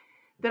movies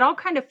that all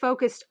kind of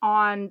focused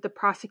on the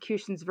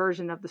prosecution's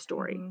version of the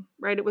story,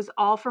 right? It was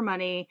all for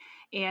money.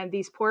 And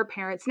these poor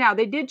parents. Now,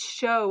 they did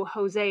show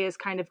Jose as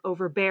kind of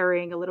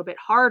overbearing, a little bit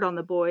hard on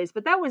the boys,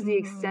 but that was the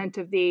extent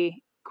of the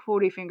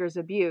quotey fingers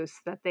abuse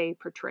that they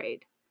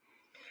portrayed.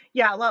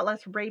 Yeah, a lot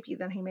less rapey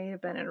than he may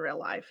have been in real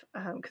life.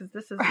 Because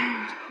this is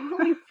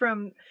totally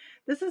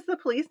this is the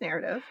police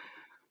narrative.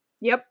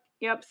 Yep.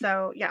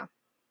 So, yeah.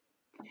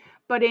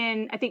 But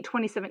in, I think,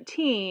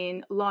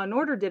 2017, Law &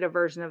 Order did a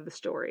version of the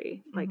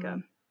story, like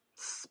a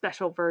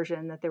special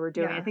version that they were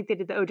doing. I think they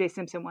did the O.J.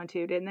 Simpson one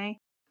too, didn't they?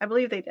 I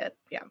believe they did.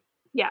 Yeah.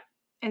 Yeah.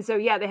 And so,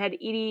 yeah, they had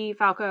Edie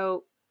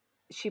Falco.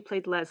 She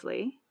played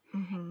Leslie.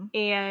 Mm-hmm.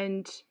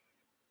 And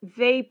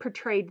they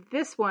portrayed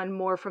this one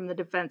more from the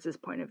defense's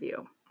point of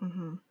view.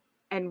 Mm-hmm.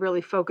 And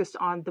really focused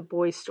on the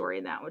boy's story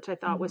in that, which I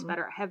thought was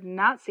better. I have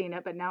not seen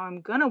it, but now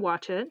I'm going to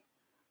watch it.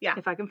 Yeah.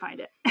 If I can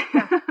find it.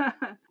 Yeah.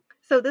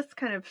 So this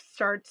kind of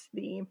starts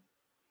the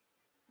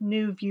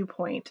new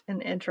viewpoint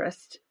and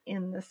interest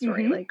in the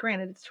story. Like,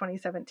 granted, it's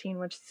 2017,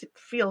 which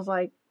feels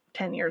like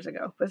 10 years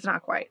ago, but it's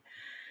not quite.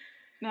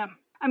 No.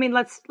 I mean,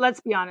 let's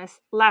be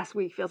honest. Last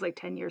week feels like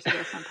 10 years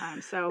ago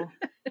sometimes. So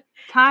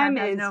time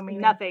is no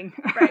nothing.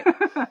 Right.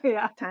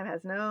 Yeah. Time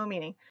has no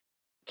meaning.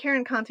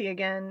 Karen Conti,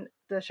 again,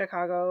 the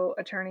Chicago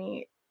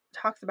attorney,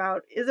 talks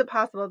about, is it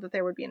possible that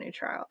there would be a new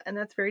trial? And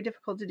that's very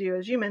difficult to do,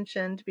 as you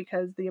mentioned,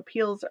 because the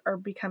appeals are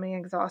becoming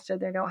exhausted.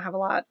 They don't have a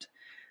lot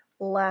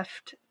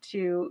left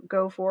to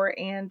go for,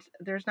 and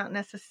there's not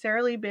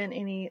necessarily been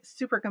any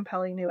super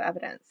compelling new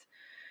evidence.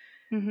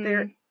 Mm-hmm.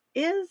 There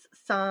is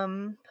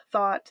some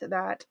thought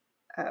that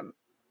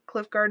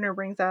Cliff Gardner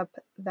brings up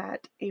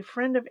that a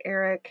friend of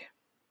Eric...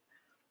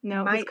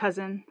 No, his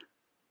cousin.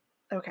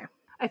 Okay.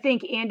 I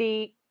think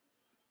Andy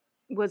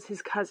was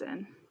his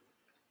cousin.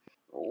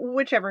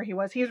 Whichever he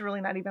was, he's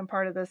really not even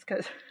part of this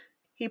because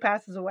he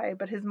passes away.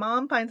 But his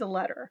mom finds a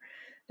letter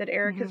that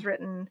Eric has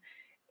written,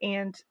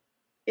 and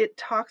it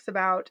talks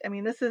about, I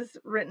mean, this is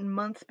written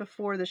months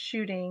before the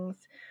shootings,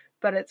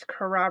 but it's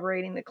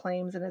corroborating the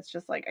claims, and it's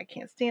just like, I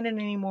can't stand it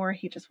anymore.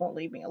 He just won't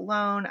leave me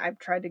alone. I've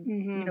tried to,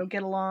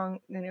 get along,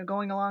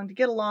 going along to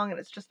get along, and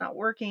it's just not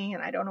working,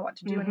 and I don't know what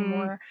to do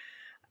anymore.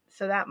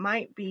 So that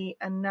might be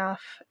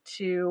enough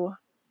to,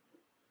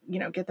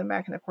 get them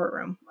back in the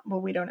courtroom.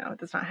 Well, we don't know.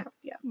 It's not happened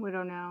yet. We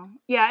don't know.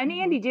 Yeah, and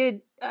Andy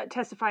did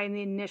testify in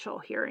the initial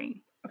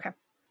hearing. Okay.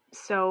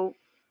 So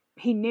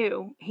he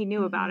knew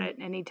about it,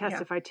 and he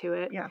testified to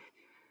it. Yeah.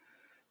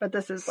 But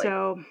this is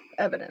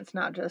evidence,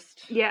 not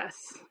just hearsay,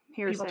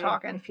 people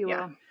talking, if you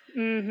will.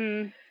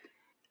 Mm-hmm.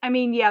 I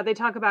mean, they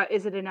talk about,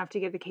 is it enough to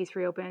get the case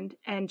reopened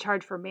and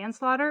charged for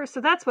manslaughter? So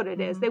that's what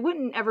it is. They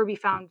wouldn't ever be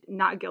found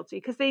not guilty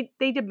because they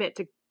admit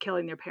to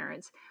killing their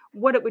parents.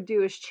 What it would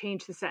do is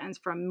change the sentence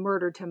from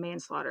murder to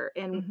manslaughter,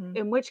 and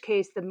in which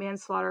case the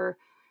manslaughter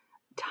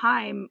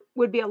time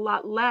would be a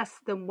lot less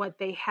than what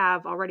they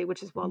have already,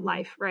 which is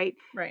life, right?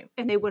 Right.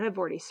 And they would have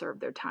already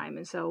served their time,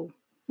 and so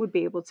would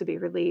be able to be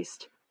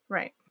released.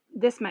 Right.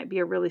 This might be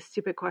a really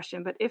stupid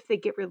question, but if they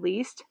get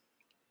released,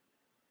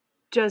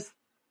 does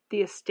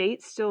the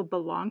estate still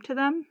belong to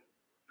them?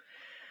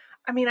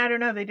 I mean, I don't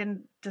know. They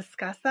didn't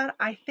discuss that.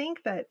 I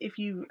think that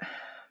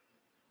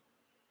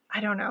I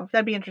don't know.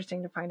 That'd be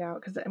interesting to find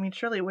out because, I mean,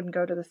 surely it wouldn't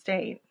go to the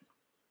state.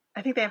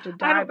 I think they have to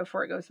die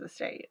before it goes to the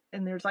state.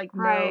 And there's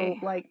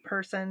no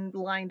person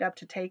lined up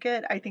to take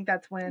it. I think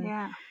that's when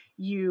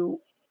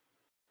you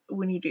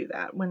do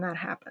that, when that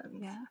happens.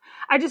 Yeah.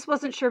 I just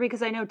wasn't sure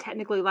because I know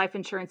technically life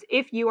insurance,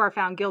 if you are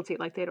found guilty,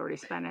 like they'd already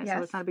spent it, so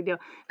it's not a big deal.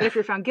 But if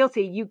you're found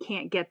guilty, you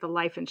can't get the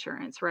life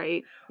insurance,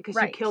 right? Because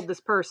you killed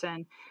this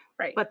person.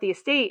 Right. But the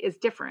estate is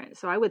different.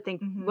 So I would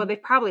think, well, they've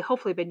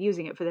hopefully been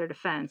using it for their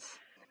defense.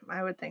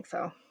 I would think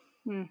so.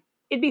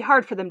 It'd be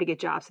hard for them to get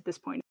jobs at this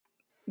point.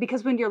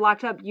 Because when you're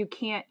locked up,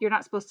 you're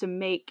not supposed to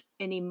make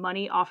any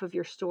money off of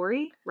your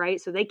story,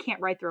 right? So they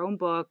can't write their own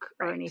book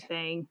or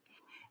anything.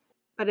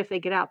 But if they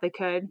get out, they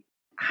could.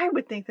 I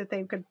would think that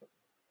they could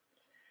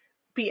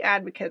be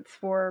advocates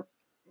for,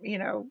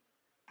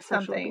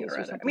 something or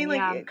other. I mean,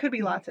 it could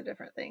be lots of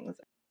different things.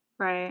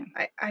 Right.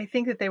 I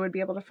think that they would be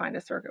able to find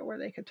a circuit where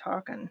they could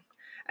talk. And,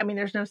 I mean,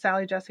 there's no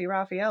Sally Jesse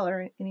Raphael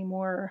or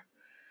anymore,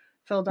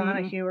 Phil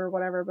Donahue or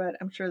whatever, but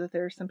I'm sure that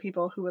there's some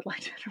people who would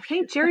like to interview. I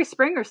think Jerry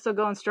Springer's still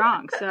going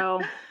strong,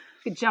 so you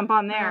could jump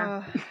on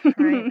there.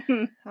 Right.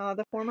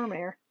 The former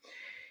mayor.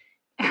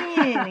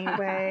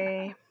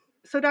 Anyway,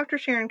 so Dr.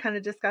 Sharon kind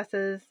of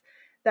discusses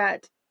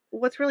that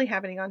what's really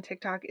happening on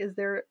TikTok is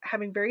they're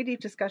having very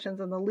deep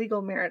discussions on the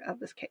legal merit of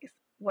this case.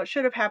 What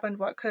should have happened,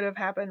 what could have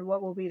happened,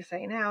 what will be to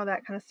say now,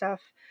 that kind of stuff.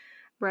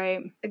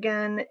 Right.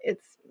 Again,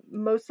 it's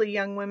mostly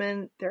young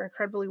women. They're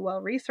incredibly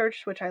well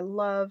researched, which I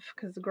love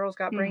because the girls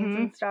got brains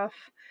and stuff.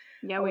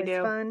 Yeah, always we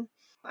do. Fun.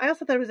 I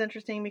also thought it was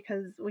interesting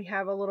because we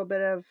have a little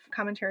bit of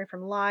commentary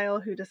from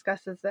Lyle who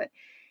discusses that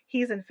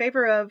he's in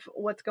favor of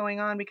what's going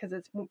on because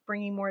it's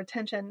bringing more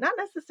attention, not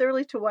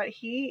necessarily to what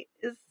he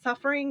is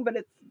suffering, but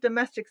it's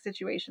domestic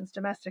situations,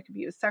 domestic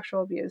abuse,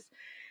 sexual abuse.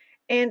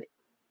 And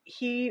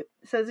he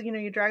says,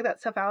 you drag that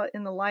stuff out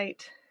in the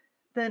light,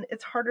 then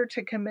it's harder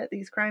to commit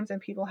these crimes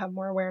and people have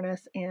more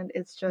awareness, and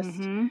it's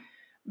just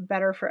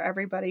better for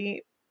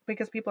everybody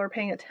because people are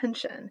paying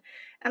attention.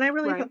 And I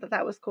really thought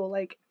that was cool.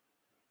 Like,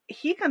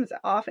 he comes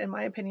off, in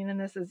my opinion, in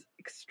this is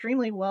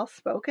extremely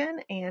well-spoken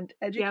and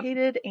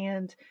educated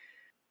and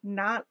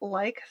not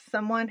like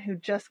someone who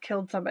just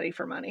killed somebody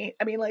for money.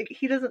 I mean,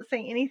 he doesn't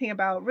say anything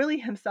about really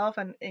himself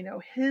and,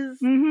 his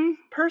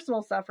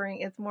personal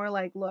suffering. It's more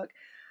like, look,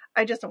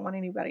 I just don't want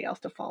anybody else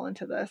to fall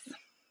into this.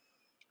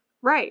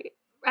 Right.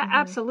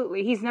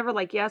 Absolutely. He's never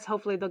like, yes,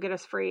 hopefully they'll get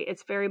us free.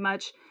 It's very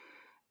much,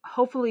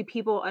 hopefully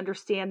people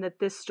understand that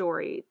this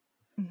story,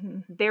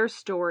 their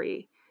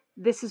story,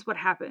 this is what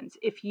happens.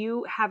 If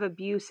you have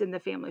abuse in the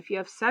family, if you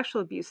have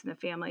sexual abuse in the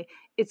family,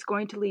 it's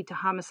going to lead to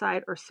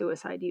homicide or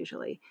suicide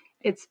usually.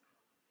 It's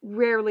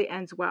rarely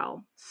ends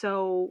well.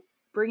 So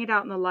bring it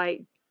out in the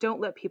light. Don't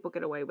let people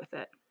get away with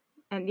it.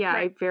 And yeah,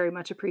 I very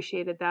much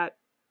appreciated that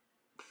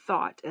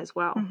thought as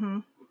well.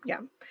 Yeah.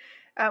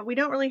 We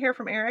don't really hear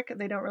from Eric.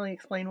 They don't really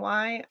explain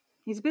why.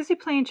 He's busy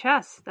playing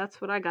chess.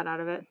 That's what I got out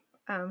of it.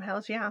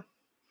 Hells yeah.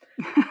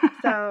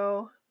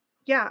 So,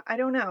 yeah, I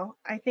don't know.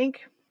 I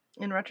think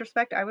in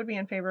retrospect, I would be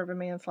in favor of a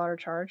manslaughter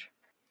charge.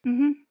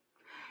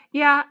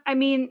 Yeah, I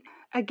mean,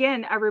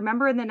 again, I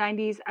remember in the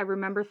 90s, I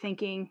remember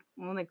thinking,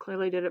 well, they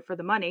clearly did it for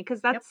the money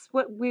because that's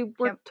what we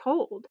were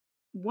told.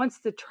 Once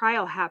the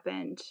trial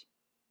happened,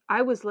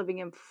 I was living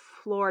in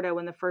Florida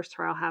when the first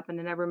trial happened,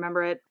 and I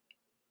remember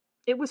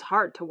it was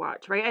hard to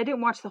watch, right? I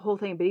didn't watch the whole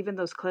thing, but even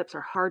those clips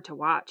are hard to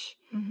watch.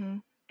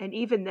 And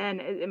even then,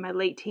 in my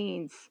late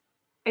teens,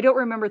 I don't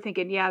remember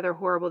thinking, yeah, they're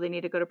horrible, they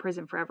need to go to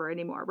prison forever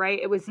anymore, right?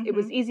 It was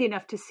easy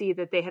enough to see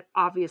that they had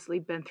obviously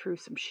been through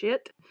some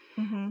shit.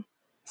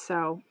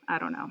 So, I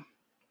don't know.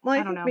 Well,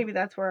 I think maybe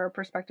that's where our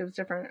perspective is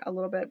different a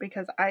little bit,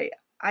 because I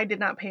did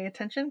not pay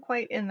attention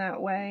quite in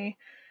that way.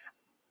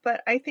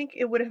 But I think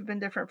it would have been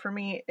different for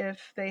me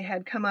if they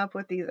had come up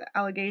with these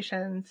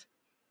allegations,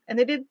 and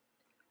they did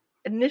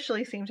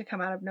initially seem to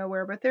come out of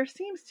nowhere, but there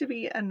seems to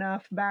be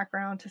enough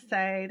background to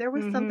say there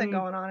was something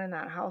going on in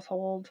that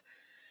household.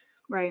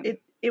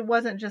 Right. It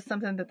wasn't just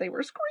something that they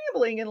were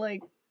scrambling and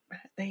like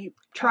they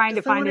trying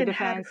to find a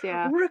defense,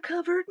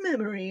 recovered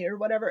memory or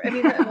whatever. I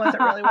mean, that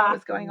wasn't really what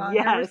was going on.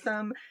 There were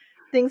some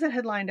things that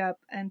had lined up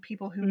and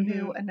people who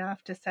knew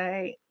enough to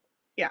say,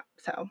 yeah,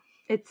 so.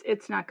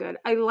 It's not good.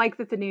 I like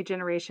that the new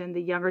generation,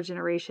 the younger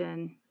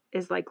generation,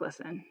 is like,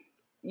 listen,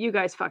 you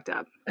guys fucked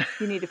up.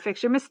 You need to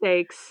fix your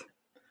mistakes.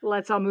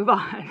 Let's all move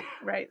on.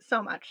 Right.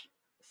 So much.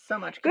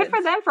 Good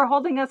for them for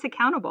holding us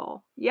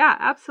accountable. Yeah,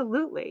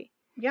 absolutely.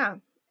 Yeah.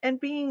 And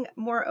being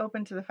more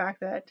open to the fact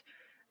that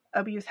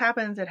abuse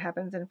happens. It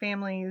happens in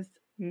families.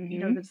 You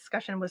know, the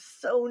discussion was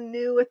so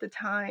new at the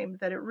time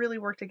that it really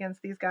worked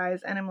against these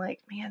guys. And I'm like,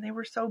 man, they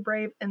were so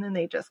brave. And then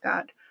they just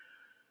got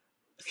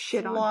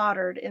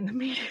slaughtered in the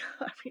media.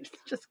 I mean, it's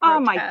just grotesque. Oh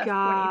my God.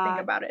 When you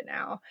think about it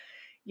now.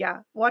 Yeah,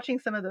 watching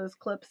some of those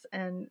clips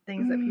and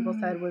things that people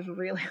said was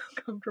really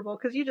uncomfortable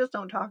because you just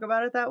don't talk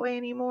about it that way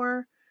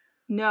anymore.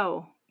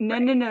 No.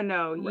 Right.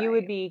 You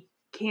would be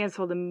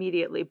canceled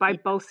immediately by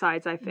both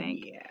sides, I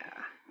think. Yeah.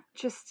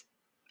 Just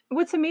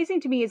what's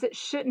amazing to me is it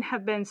shouldn't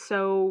have been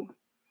so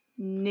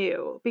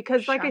new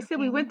because like I said,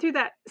 we went through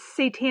that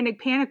satanic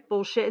panic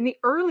bullshit in the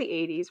early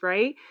 80s,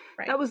 right?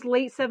 That was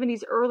late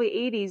 70s, early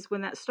 80s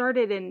when that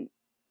started, and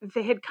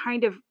they had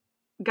kind of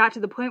got to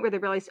the point where they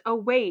realized, oh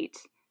wait,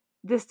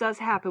 this does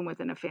happen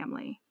within a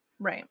family.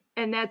 Right.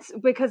 And that's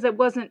because it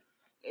was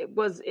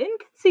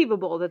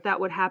inconceivable that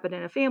would happen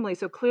in a family.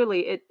 So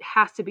clearly it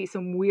has to be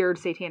some weird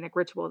satanic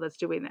ritual that's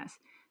doing this.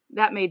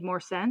 That made more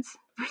sense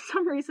for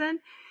some reason.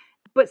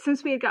 But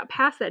since we had got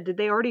past that, did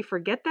they already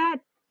forget that?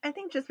 I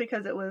think just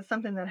because it was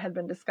something that had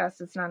been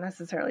discussed, it's not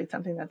necessarily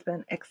something that's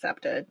been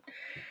accepted.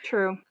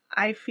 True.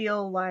 I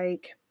feel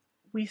like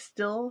we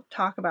still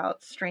talk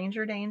about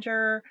stranger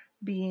danger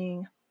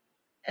being,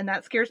 and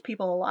that scares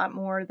people a lot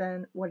more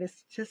than what is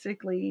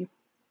statistically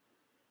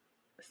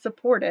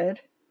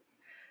supported,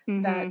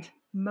 that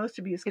most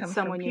abuse comes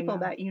from people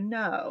that you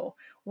know,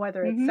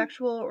 whether it's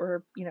sexual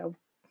or, you know,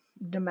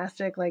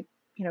 domestic, like,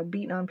 you know,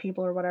 beating on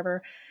people or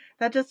whatever.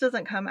 That just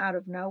doesn't come out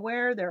of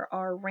nowhere. There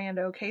are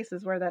rando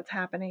cases where that's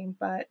happening,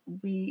 but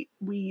we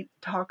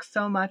talk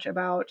so much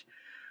about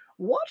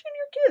watching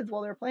your kids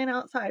while they're playing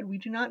outside. We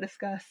do not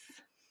discuss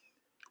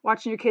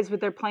watching your kids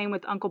they're playing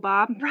with Uncle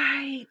Bob.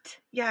 Right.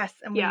 Yes.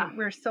 And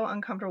we're so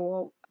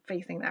uncomfortable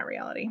facing that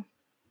reality.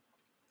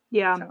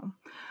 Yeah. So.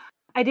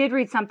 I did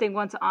read something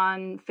once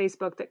on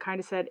Facebook that kind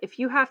of said, if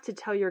you have to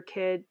tell your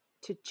kid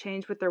to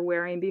change what they're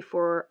wearing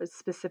before a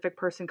specific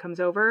person comes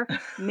over,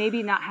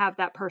 maybe not have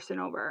that person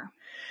over.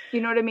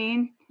 You know what I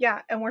mean?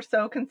 Yeah. And we're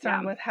so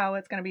concerned with how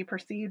it's going to be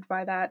perceived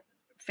by that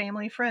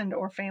family friend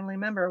or family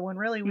member when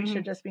really we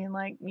should just be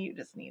like, you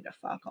just need to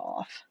fuck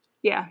off.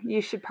 Yeah.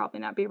 You should probably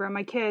not be around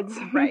my kids.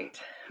 Right.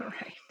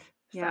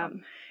 Yeah. So,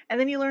 and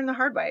then you learn the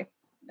hard way.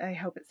 I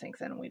hope it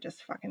sinks in and we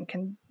just fucking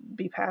can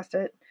be past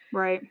it.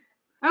 Right.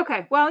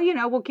 Okay. Well, you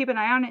know, we'll keep an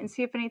eye on it and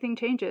see if anything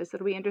changes.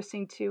 It'll be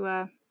interesting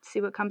to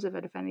see what comes of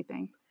it, if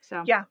anything.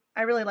 So yeah,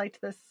 I really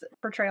liked this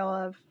portrayal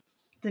of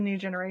the new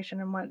generation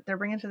and what they're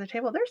bringing to the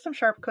table. There's some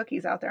sharp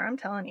cookies out there. I'm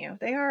telling you,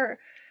 they are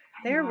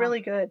really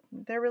good.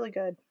 They're really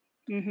good.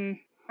 Mm-hmm.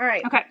 All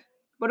right. Okay.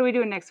 What are we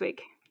doing next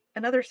week?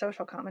 Another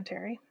social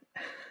commentary.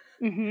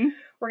 We're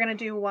going to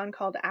do one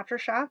called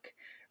Aftershock,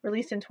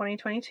 released in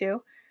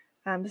 2022.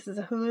 This is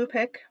a Hulu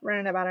pick,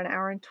 running about an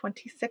hour and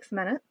 26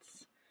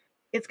 minutes.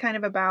 It's kind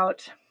of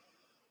about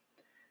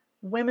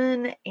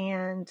women,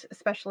 and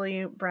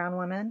especially brown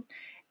women,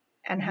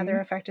 and how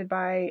they're affected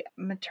by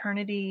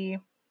maternity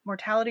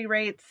mortality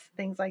rates,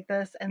 things like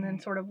this, and then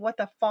sort of what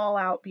the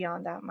fallout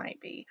beyond that might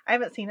be. I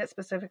haven't seen it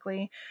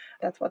specifically.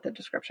 That's what the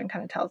description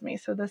kind of tells me.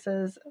 So this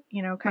is,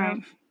 kind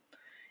of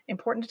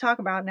important to talk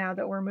about now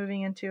that we're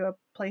moving into a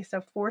place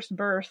of forced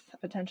birth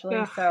potentially.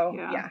 Ugh, so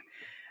yeah,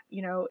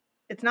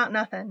 it's not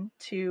nothing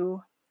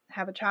to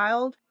have a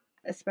child,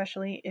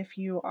 especially if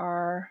you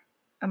are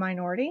a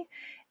minority,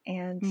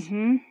 and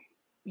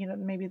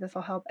maybe this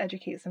will help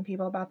educate some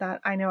people about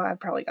that. I know I've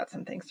probably got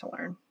some things to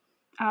learn.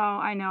 Oh,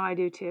 I know I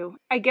do too.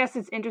 I guess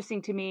it's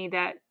interesting to me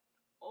that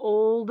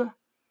old,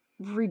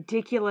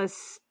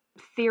 ridiculous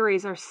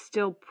theories are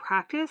still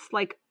practiced.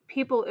 Like,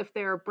 people, if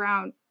they're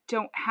brown,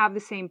 don't have the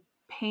same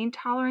pain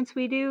tolerance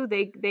we do.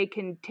 They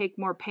can take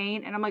more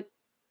pain. And I'm like,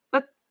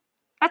 but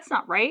that's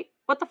not right.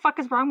 What the fuck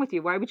is wrong with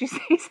you? Why would you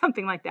say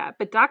something like that?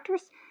 But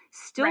doctors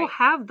still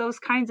have those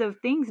kinds of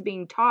things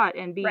being taught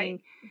and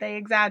being... They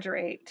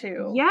exaggerate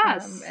too.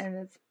 Yes. And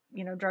it's,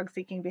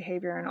 drug-seeking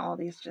behavior and all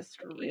these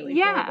just really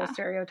horrible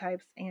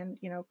stereotypes. And,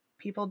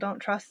 people don't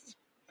trust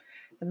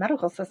the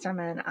medical system.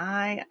 And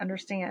I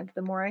understand.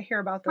 The more I hear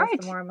about this,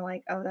 the more I'm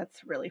like, oh,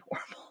 that's really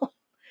horrible.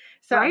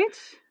 So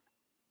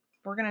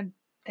we're going to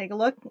take a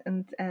look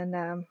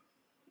and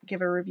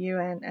give a review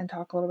and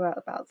talk a little bit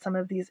about some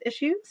of these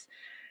issues.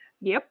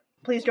 Yep.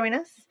 Please join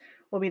us.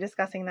 We'll be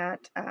discussing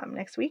that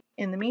next week.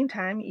 In the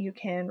meantime, you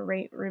can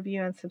rate,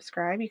 review, and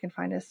subscribe. You can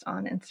find us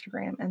on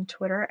Instagram and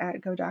Twitter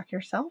at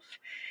GoDocYourself.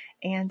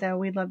 And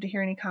we'd love to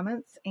hear any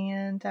comments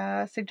and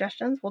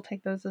suggestions. We'll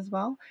take those as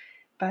well.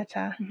 But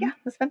yeah,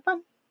 it's been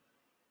fun.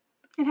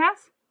 It has.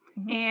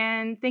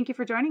 And thank you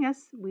for joining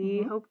us.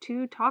 We hope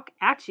to talk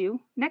at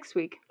you next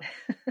week.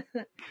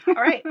 All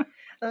right.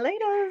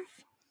 Laters.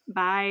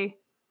 Bye.